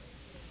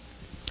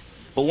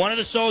 But one of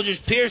the soldiers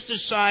pierced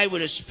his side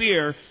with a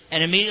spear,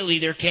 and immediately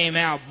there came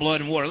out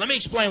blood and water. Let me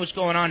explain what's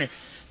going on here.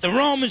 The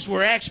Romans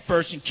were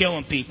experts in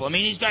killing people. I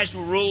mean, these guys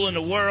were ruling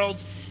the world,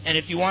 and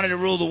if you wanted to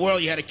rule the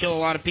world, you had to kill a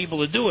lot of people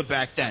to do it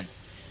back then.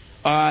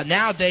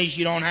 Nowadays,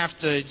 you don't have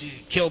to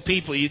kill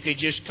people. You could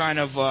just kind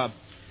of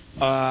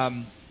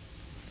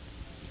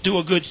do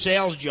a good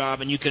sales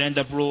job, and you could end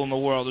up ruling the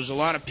world. There's a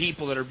lot of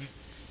people that are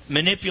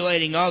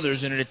manipulating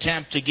others in an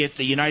attempt to get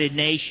the United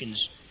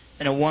Nations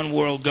and a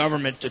one-world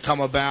government to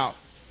come about.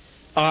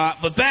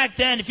 But back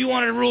then, if you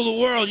wanted to rule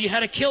the world, you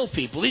had to kill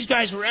people. These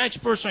guys were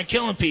experts on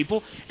killing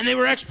people, and they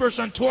were experts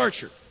on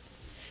torture.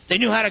 They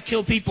knew how to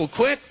kill people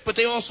quick, but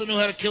they also knew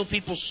how to kill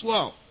people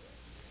slow.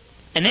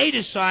 And they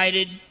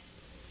decided,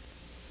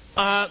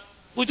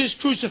 with this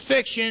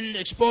crucifixion,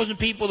 exposing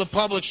people to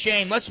public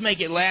shame, let's make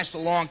it last a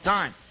long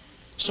time.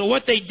 So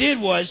what they did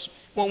was,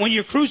 well, when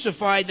you're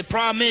crucified, the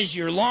problem is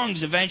your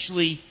lungs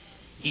eventually,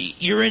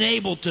 you're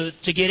unable to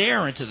get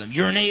air into them.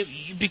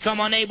 You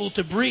become unable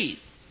to breathe.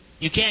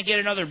 You can't get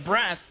another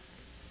breath,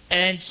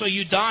 and so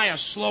you die a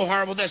slow,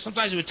 horrible death.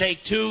 Sometimes it would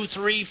take 2,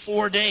 3,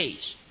 4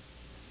 days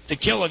to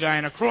kill a guy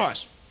on a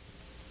cross.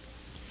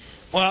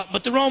 Well,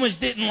 but the Romans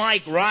didn't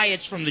like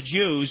riots from the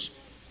Jews,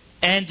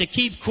 and to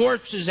keep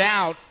corpses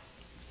out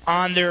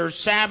on their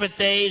Sabbath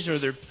days or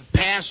their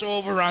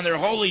Passover, on their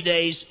holy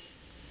days,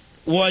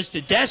 was to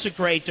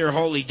desecrate their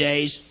holy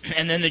days,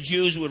 and then the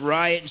Jews would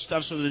riot and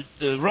stuff. So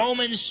the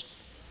Romans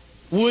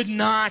would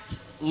not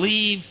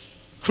leave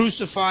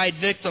crucified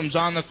victims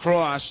on the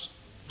cross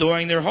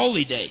during their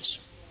holy days.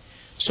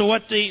 So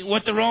what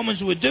the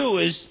Romans would do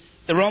is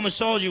the Roman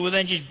soldier would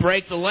then just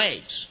break the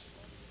legs.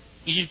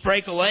 You just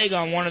break a leg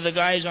on one of the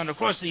guys on the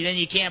cross, and then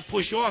you can't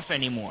push off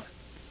anymore.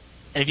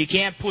 And if you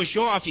can't push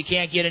off, you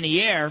can't get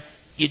any air,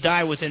 you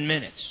die within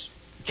minutes.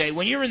 Okay,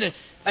 when you're in the...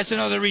 That's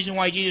another reason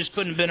why Jesus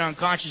couldn't have been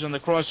unconscious on the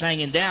cross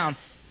hanging down.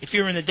 If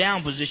you're in the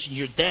down position,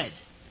 you're dead.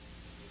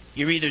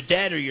 You're either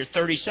dead or you're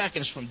 30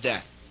 seconds from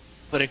death.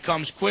 But it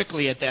comes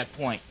quickly at that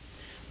point.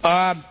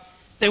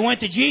 They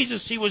went to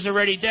Jesus. He was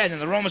already dead. And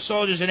the Roman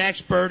soldier's an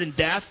expert in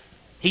death.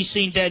 He's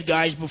seen dead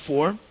guys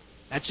before.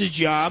 That's his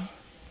job.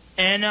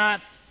 And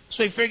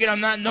so he figured,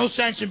 no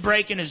sense in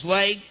breaking his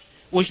leg,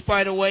 which,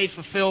 by the way,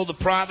 fulfilled the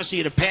prophecy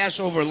of the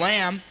Passover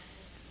lamb.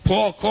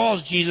 Paul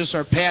calls Jesus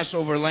our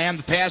Passover lamb.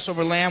 The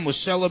Passover lamb was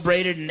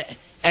celebrated in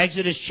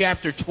Exodus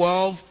chapter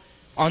 12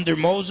 under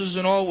Moses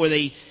and all, where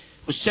they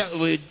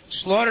would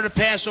slaughter the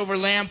Passover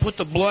lamb, put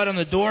the blood on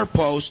the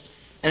doorpost,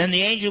 and then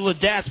the angel of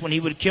death, when he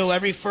would kill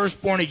every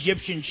firstborn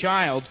Egyptian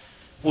child,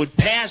 would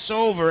pass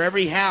over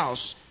every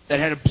house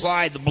that had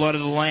applied the blood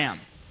of the lamb.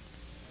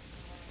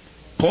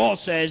 Paul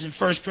says in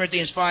 1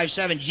 Corinthians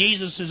 5:7,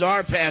 Jesus is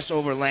our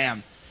Passover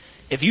lamb.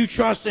 If you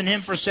trust in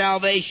Him for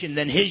salvation,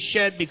 then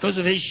because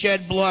of His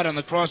shed blood on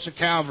the cross of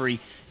Calvary,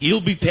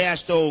 you'll be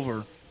passed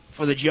over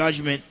for the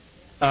judgment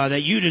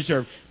that you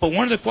deserve. But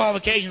one of the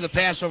qualifications of the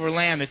Passover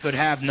lamb, it could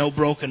have no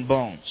broken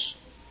bones.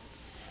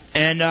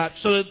 And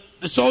so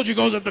the soldier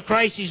goes up to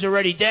Christ. He's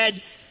already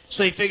dead.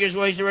 So he figures,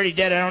 well, he's already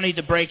dead. I don't need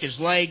to break his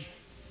leg.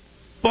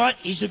 But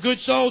he's a good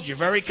soldier,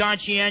 very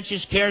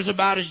conscientious, cares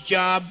about his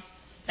job.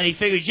 And he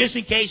figures, just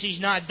in case he's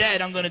not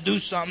dead, I'm going to do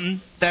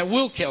something that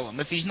will kill him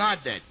if he's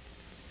not dead.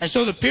 And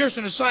so the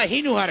piercing aside,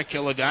 he knew how to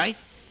kill a guy.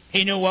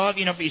 He knew, well,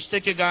 if you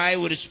stick a guy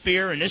with a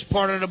spear in this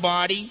part of the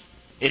body,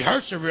 it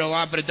hurts a real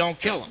lot, but it don't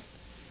kill him.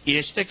 You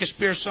stick a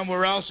spear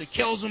somewhere else, it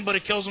kills him, but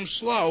it kills him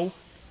slow.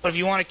 But if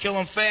you want to kill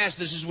him fast,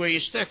 this is where you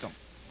stick him.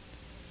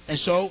 And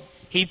so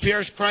he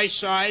pierced Christ's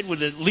side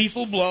with a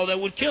lethal blow that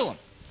would kill him.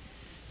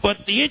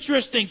 But the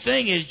interesting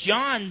thing is,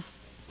 John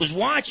was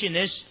watching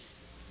this,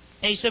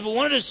 and he said, but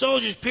one of the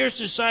soldiers pierced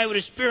his side with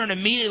a spear, and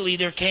immediately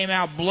there came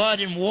out blood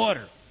and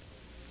water.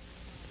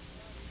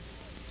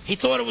 He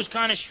thought it was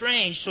kind of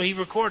strange, so he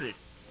recorded it.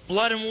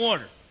 Blood and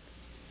water.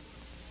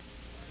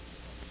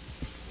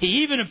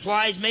 He even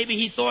implies maybe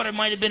he thought it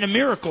might have been a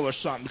miracle or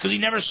something, because he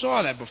never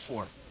saw that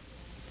before.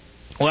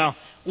 Well,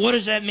 what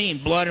does that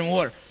mean, blood and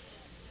water?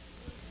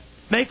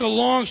 Make a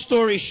long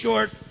story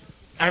short,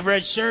 I've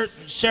read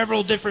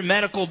several different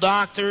medical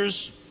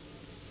doctors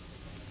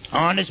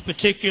on this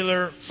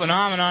particular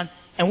phenomenon,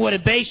 and what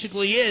it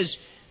basically is,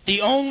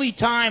 the only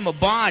time a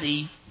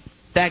body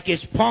that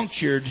gets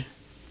punctured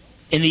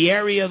in the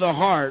area of the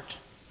heart,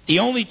 the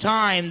only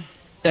time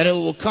that it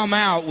will come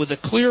out with a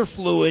clear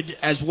fluid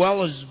as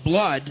well as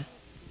blood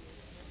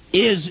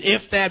is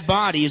if that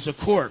body is a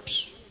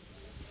corpse.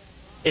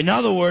 In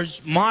other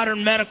words,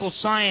 modern medical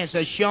science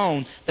has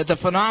shown that the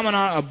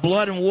phenomenon of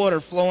blood and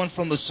water flowing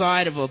from the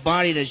side of a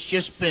body that's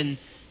just been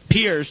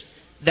pierced,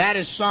 that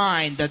is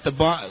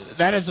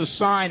a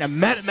sign of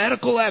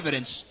medical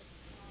evidence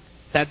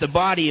that the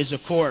body is a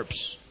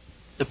corpse.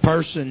 The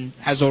person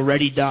has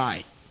already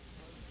died.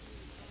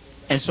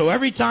 And so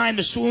every time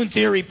the swoon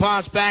theory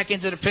pops back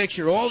into the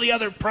picture, all the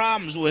other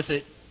problems with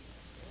it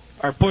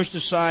are pushed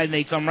aside and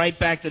they come right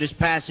back to this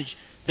passage.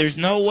 There's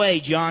no way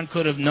John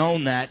could have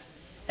known that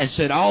and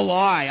said, I'll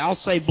lie, I'll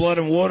say blood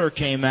and water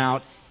came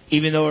out,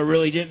 even though it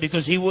really didn't,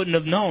 because he wouldn't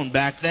have known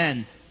back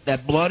then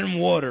that blood and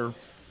water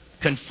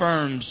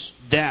confirms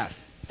death,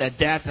 that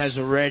death has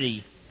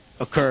already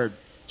occurred.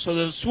 So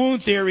the swoon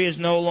theory is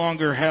no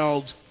longer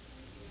held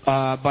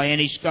by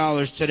any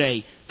scholars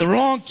today. The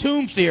wrong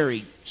tomb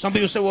theory. Some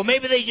people say, well,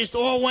 maybe they just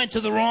all went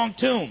to the wrong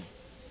tomb.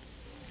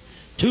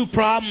 Two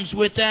problems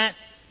with that.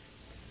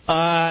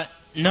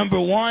 Number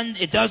one,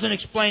 it doesn't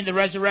explain the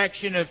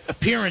resurrection of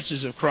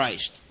appearances of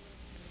Christ.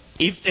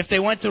 If they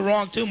went to the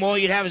wrong tomb, all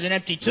you'd have is an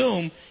empty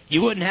tomb.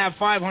 You wouldn't have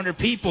 500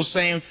 people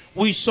saying,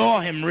 we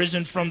saw him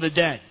risen from the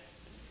dead.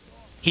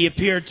 He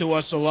appeared to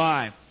us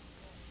alive.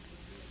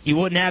 You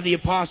wouldn't have the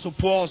Apostle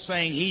Paul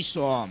saying he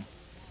saw him,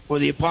 or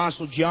the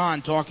Apostle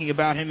John talking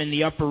about him in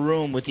the upper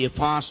room with the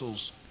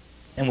apostles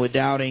and with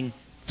doubting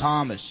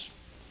Thomas.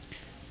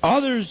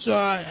 Others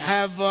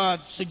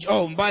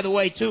and by the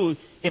way, too,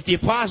 if the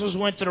apostles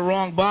went to the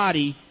wrong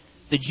body,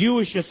 the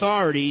Jewish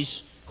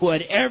authorities, who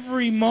had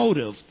every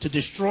motive to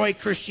destroy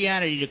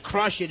Christianity, to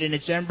crush it in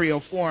its embryo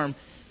form,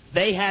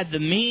 they had the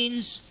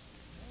means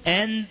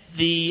and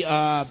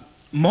the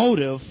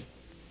motive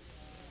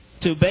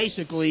to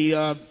basically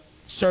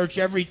search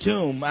every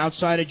tomb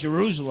outside of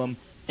Jerusalem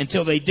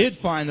until they did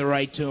find the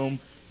right tomb,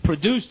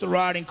 produce the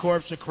rotting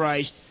corpse of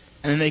Christ,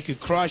 and then they could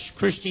crush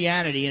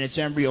Christianity in its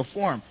embryo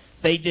form.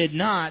 They did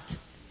not,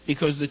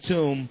 because the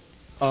tomb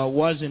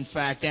was in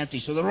fact empty.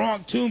 So the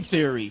wrong tomb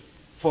theory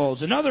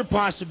falls. Another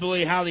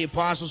possibility how the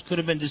apostles could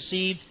have been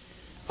deceived,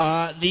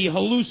 the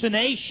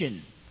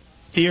hallucination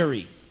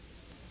theory.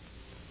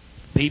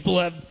 People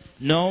have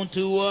known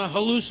to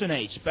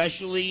hallucinate,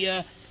 especially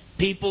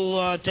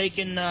people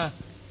taking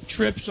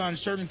trips on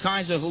certain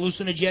kinds of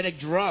hallucinogenic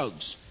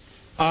drugs.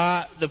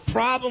 The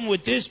problem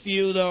with this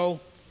view, though,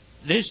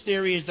 this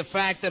theory, is the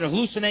fact that a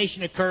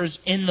hallucination occurs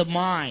in the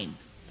mind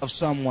of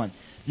someone.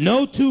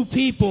 No two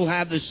people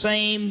have the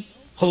same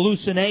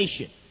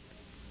hallucination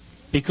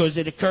because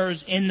it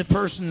occurs in the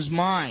person's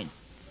mind.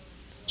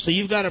 So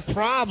you've got a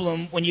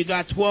problem when you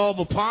got 12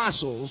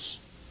 apostles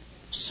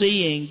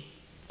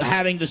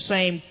having the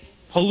same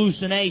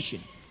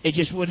hallucination. It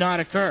just would not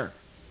occur.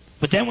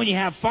 But then when you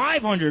have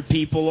 500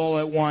 people all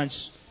at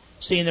once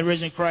seeing the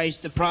risen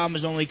Christ, the problem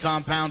is only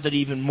compounded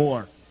even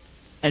more.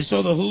 And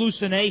so the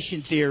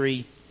hallucination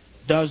theory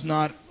does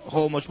not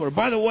hold much water.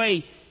 By the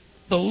way,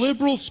 the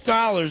liberal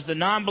scholars, the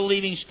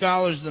non-believing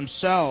scholars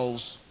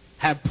themselves,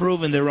 have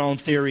proven their own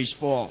theories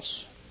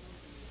false.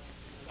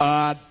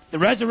 The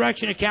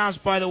resurrection accounts,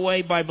 by the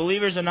way, by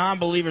believers and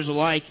non-believers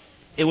alike,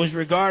 it was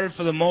regarded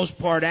for the most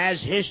part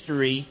as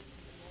history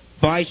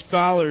by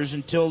scholars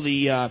until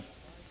the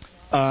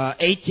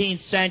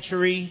 18th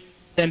century.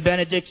 Then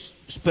Benedict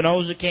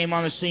Spinoza came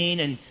on the scene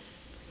and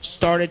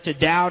started to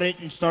doubt it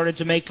and started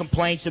to make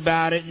complaints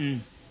about it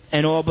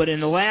and all. But in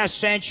the last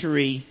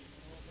century,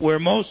 where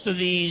most of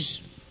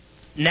these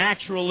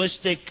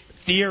naturalistic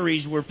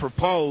theories were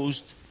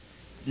proposed,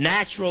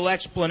 natural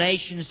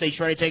explanations, they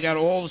try to take out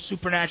all the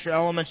supernatural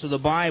elements of the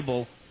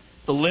Bible,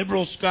 the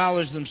liberal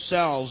scholars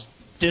themselves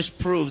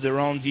disproved their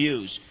own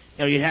views.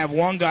 You'd have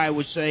one guy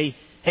would say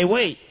hey,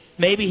 wait,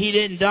 maybe he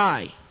didn't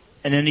die.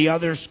 And then the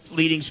other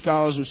leading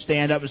scholars would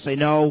stand up and say,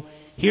 no,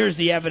 here's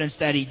the evidence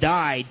that he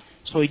died,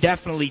 so he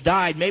definitely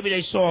died. Maybe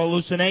they saw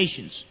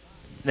hallucinations.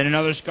 Then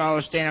another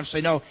scholar stand up and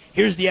say, no,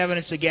 here's the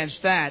evidence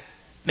against that.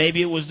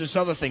 Maybe it was this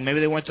other thing. Maybe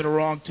they went to the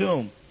wrong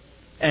tomb.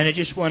 And it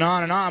just went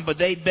on and on, but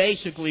they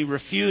basically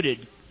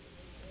refuted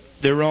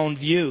their own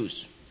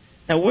views.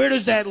 Now, where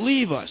does that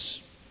leave us?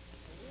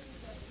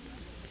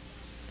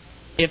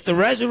 If the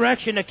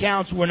resurrection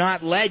accounts were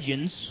not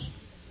legends,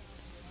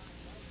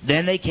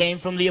 then they came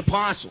from the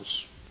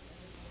apostles.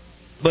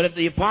 But if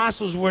the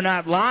apostles were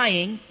not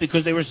lying,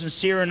 because they were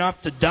sincere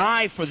enough to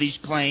die for these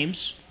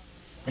claims,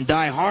 and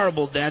die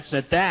horrible deaths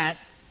at that,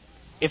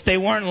 if they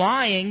weren't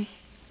lying,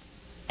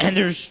 and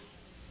there's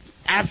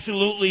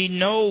absolutely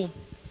no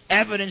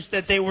evidence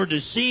that they were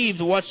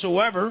deceived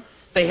whatsoever,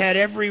 they had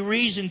every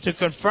reason to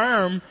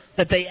confirm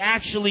that they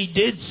actually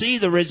did see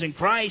the risen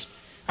Christ.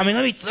 I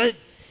mean,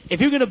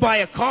 if you're going to buy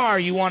a car,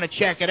 you want to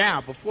check it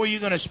out. Before you're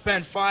going to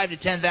spend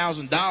 $5,000 to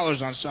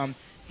 $10,000 on something,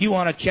 you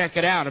want to check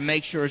it out and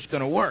make sure it's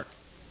going to work.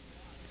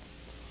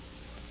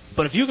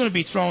 But if you're going to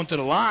be thrown to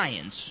the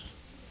lions,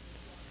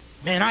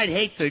 man, I'd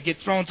hate to get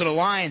thrown to the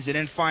lions and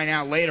then find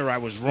out later I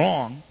was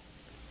wrong.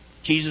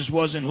 Jesus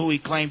wasn't who he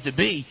claimed to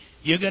be.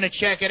 You're going to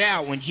check it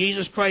out. When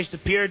Jesus Christ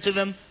appeared to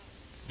them,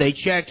 they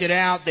checked it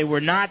out. They were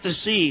not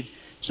deceived.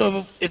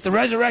 So if the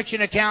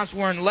resurrection accounts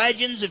weren't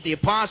legends, if the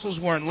apostles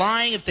weren't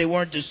lying, if they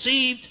weren't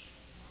deceived,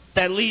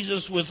 that leaves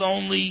us with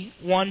only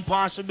one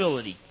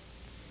possibility.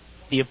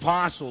 The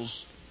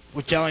apostles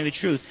were telling the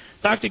truth.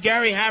 Dr.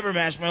 Gary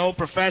Habermas, my old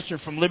professor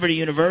from Liberty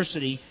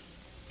University,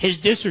 his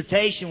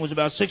dissertation was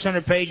about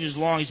 600 pages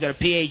long. He's got a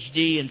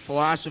Ph.D. in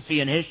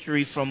philosophy and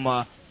history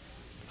from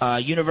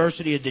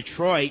University of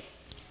Detroit.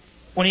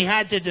 When he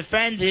had to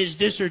defend his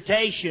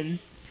dissertation,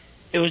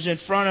 it was in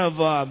front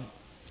of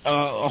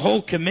a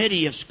whole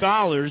committee of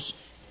scholars.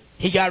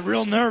 He got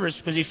real nervous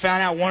because he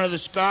found out one of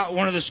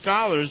the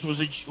scholars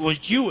was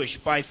Jewish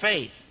by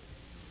faith.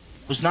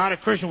 Was not a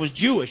Christian, was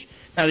Jewish.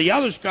 Now the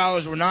other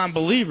scholars were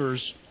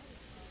non-believers,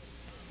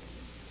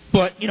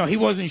 but he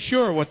wasn't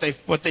sure what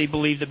they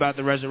believed about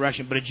the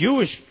resurrection. But a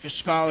Jewish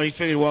scholar, he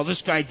figured, well,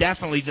 this guy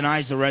definitely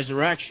denies the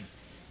resurrection.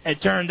 And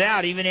it turned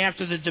out, even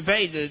after the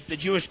debate, the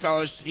Jewish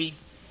scholars, he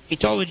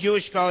told the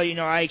Jewish scholar,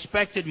 I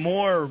expected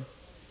more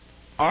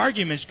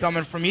arguments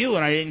coming from you,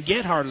 and I didn't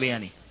get hardly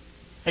any.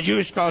 A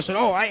Jewish scholar said,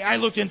 I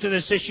looked into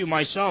this issue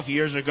myself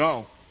years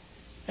ago.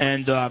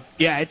 And,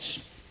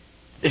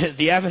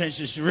 the evidence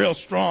is real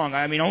strong.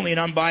 I mean, only an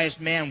unbiased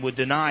man would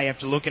deny,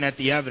 after looking at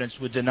the evidence,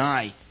 would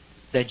deny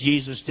that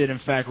Jesus did in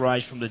fact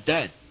rise from the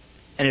dead.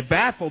 And it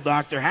baffled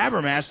Dr.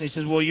 Habermas, and he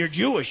says, well, you're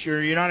Jewish,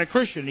 you're not a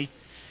Christian.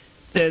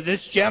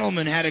 This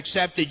gentleman had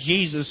accepted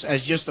Jesus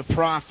as just a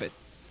prophet,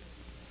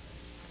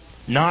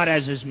 not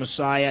as his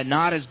Messiah,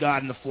 not as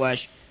God in the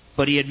flesh,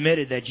 but he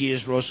admitted that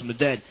Jesus rose from the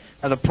dead.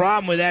 Now, the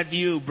problem with that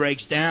view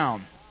breaks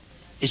down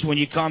is when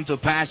you come to a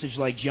passage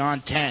like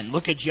John 10.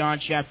 Look at John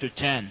chapter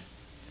 10.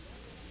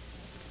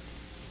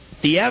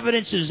 The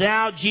evidence is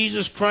out.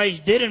 Jesus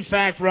Christ did in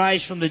fact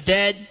rise from the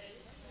dead.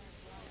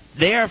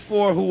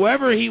 Therefore,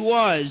 whoever he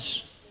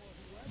was,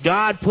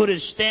 God put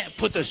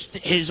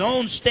his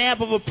own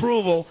stamp of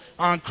approval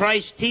on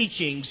Christ's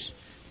teachings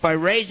by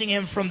raising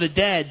him from the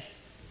dead.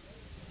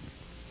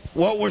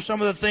 What were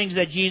some of the things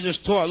that Jesus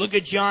taught? Look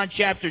at John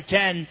chapter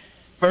 10,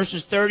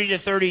 verses 30 to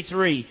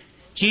 33.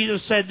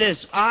 Jesus said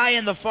this, I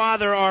and the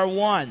Father are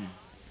one.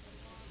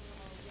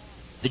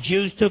 The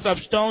Jews took up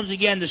stones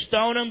again to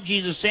stone him.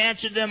 Jesus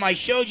answered them, I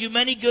showed you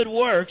many good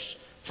works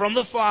from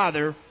the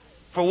Father.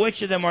 For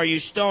which of them are you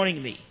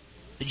stoning me?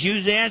 The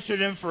Jews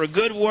answered him, for a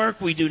good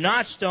work we do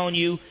not stone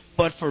you,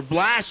 but for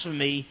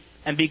blasphemy,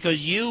 and because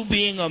you,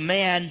 being a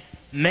man,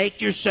 make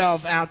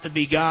yourself out to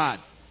be God.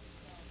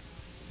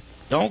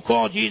 Don't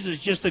call Jesus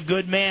just a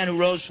good man who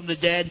rose from the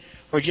dead,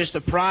 or just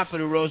a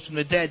prophet who rose from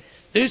the dead.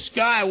 This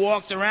guy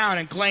walked around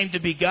and claimed to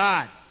be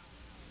God.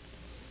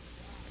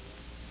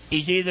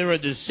 He's either a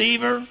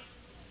deceiver,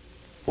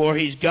 or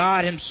he's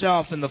God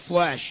himself in the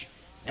flesh.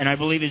 And I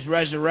believe his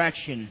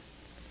resurrection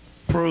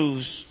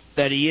proves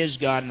that he is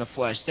God in the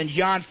flesh. Then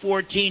John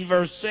 14,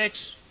 verse 6.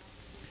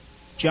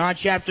 John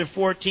chapter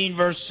 14,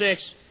 verse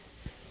 6.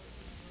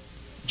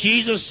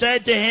 Jesus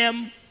said to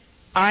him,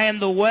 I am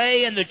the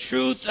way and the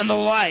truth and the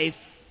life.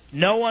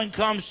 No one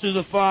comes to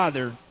the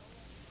Father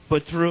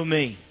but through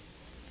me.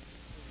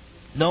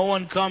 No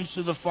one comes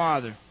to the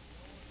Father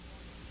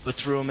but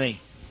through me.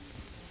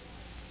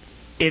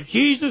 If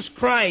Jesus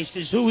Christ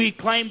is who he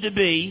claimed to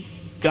be,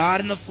 God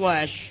in the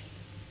flesh,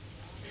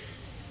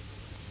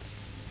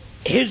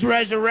 his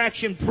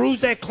resurrection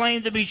proves that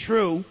claim to be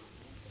true.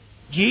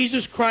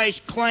 Jesus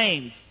Christ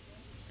claimed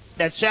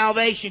that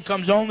salvation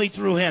comes only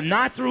through him.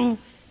 Not through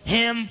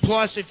him,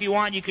 plus if you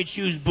want, you could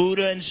choose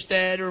Buddha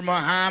instead, or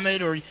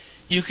Muhammad, or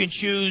you can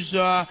choose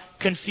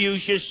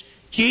Confucius.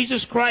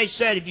 Jesus Christ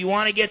said, if you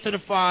want to get to the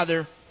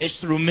Father, it's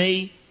through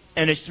me,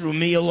 and it's through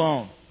me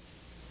alone.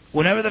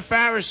 Whenever the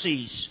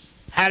Pharisees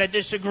had a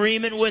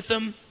disagreement with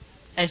him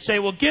and say,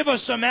 well, give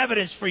us some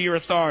evidence for your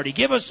authority.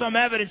 Give us some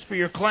evidence for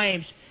your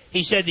claims.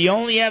 He said, the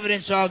only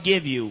evidence I'll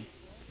give you,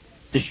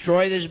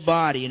 destroy this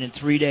body, and in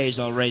 3 days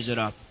I'll raise it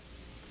up.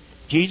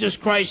 Jesus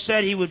Christ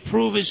said He would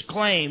prove His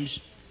claims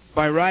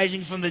by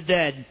rising from the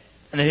dead,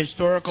 and the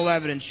historical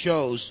evidence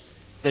shows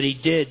that He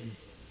did,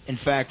 in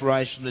fact,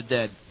 rise from the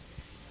dead.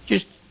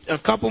 Just a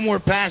couple more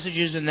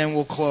passages and then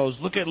we'll close.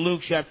 Look at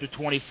Luke chapter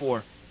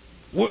 24.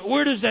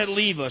 Where does that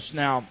leave us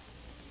now?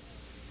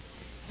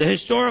 The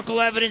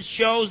historical evidence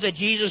shows that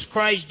Jesus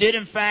Christ did,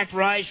 in fact,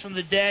 rise from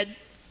the dead.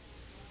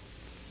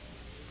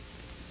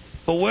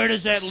 But where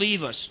does that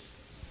leave us?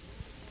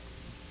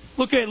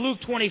 Look at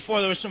Luke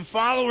 24. There were some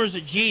followers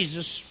of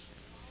Jesus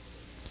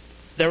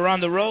that were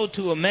on the road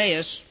to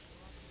Emmaus.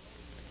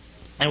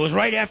 And it was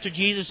right after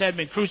Jesus had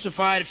been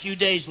crucified a few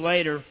days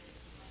later.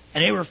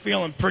 And they were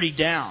feeling pretty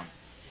down.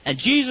 And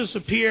Jesus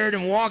appeared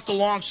and walked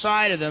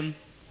alongside of them.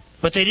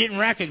 But they didn't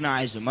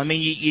recognize Him. I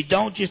mean, you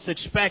don't just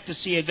expect to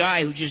see a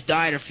guy who just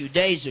died a few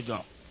days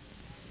ago.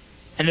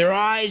 And their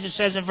eyes, it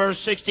says in verse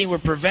 16, were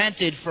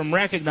prevented from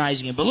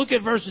recognizing Him. But look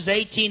at verses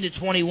 18 to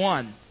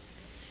 21.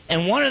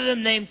 And one of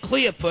them, named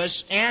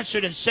Cleopas,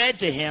 answered and said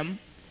to Him,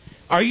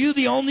 are you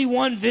the only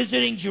one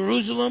visiting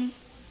Jerusalem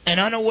and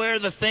unaware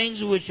of the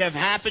things which have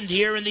happened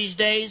here in these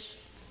days?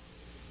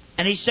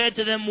 And He said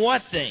to them,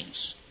 what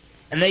things?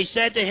 And they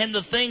said to Him,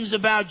 the things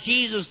about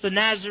Jesus the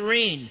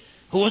Nazarene,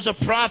 who was a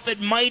prophet,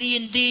 mighty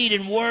in deed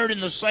and word in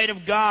the sight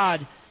of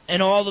God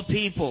and all the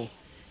people,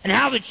 and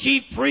how the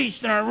chief priests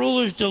and our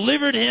rulers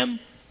delivered Him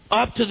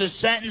up to the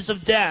sentence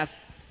of death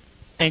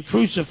and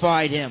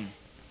crucified Him.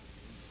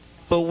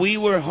 But we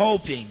were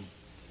hoping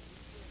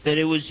that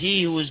it was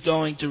He who was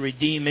going to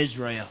redeem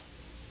Israel.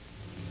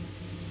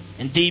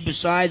 Indeed,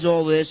 besides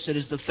all this, it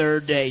is the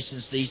third day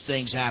since these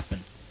things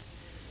happened.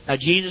 Now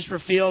Jesus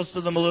reveals to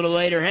them a little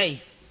later,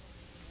 hey,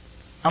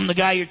 I'm the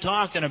guy you're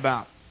talking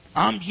about.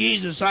 I'm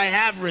Jesus, I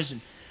have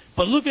risen.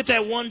 But look at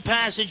that one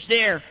passage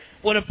there.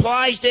 What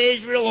applies to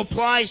Israel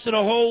applies to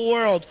the whole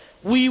world.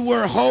 We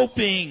were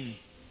hoping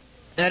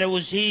that it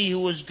was He who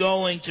was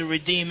going to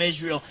redeem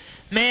Israel.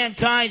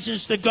 Mankind,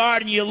 since the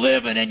garden, you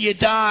live and then you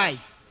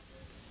die.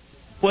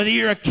 Whether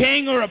you're a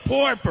king or a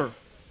pauper,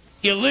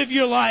 you live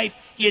your life,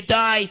 you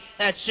die,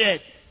 that's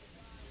it.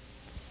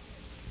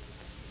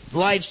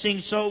 Life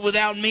seems so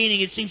without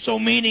meaning. It seems so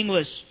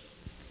meaningless.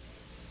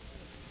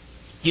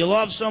 You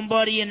love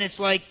somebody and it's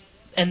like,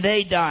 and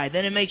they die.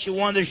 Then it makes you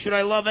wonder, should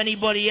I love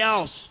anybody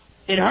else?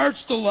 It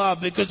hurts to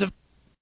love because of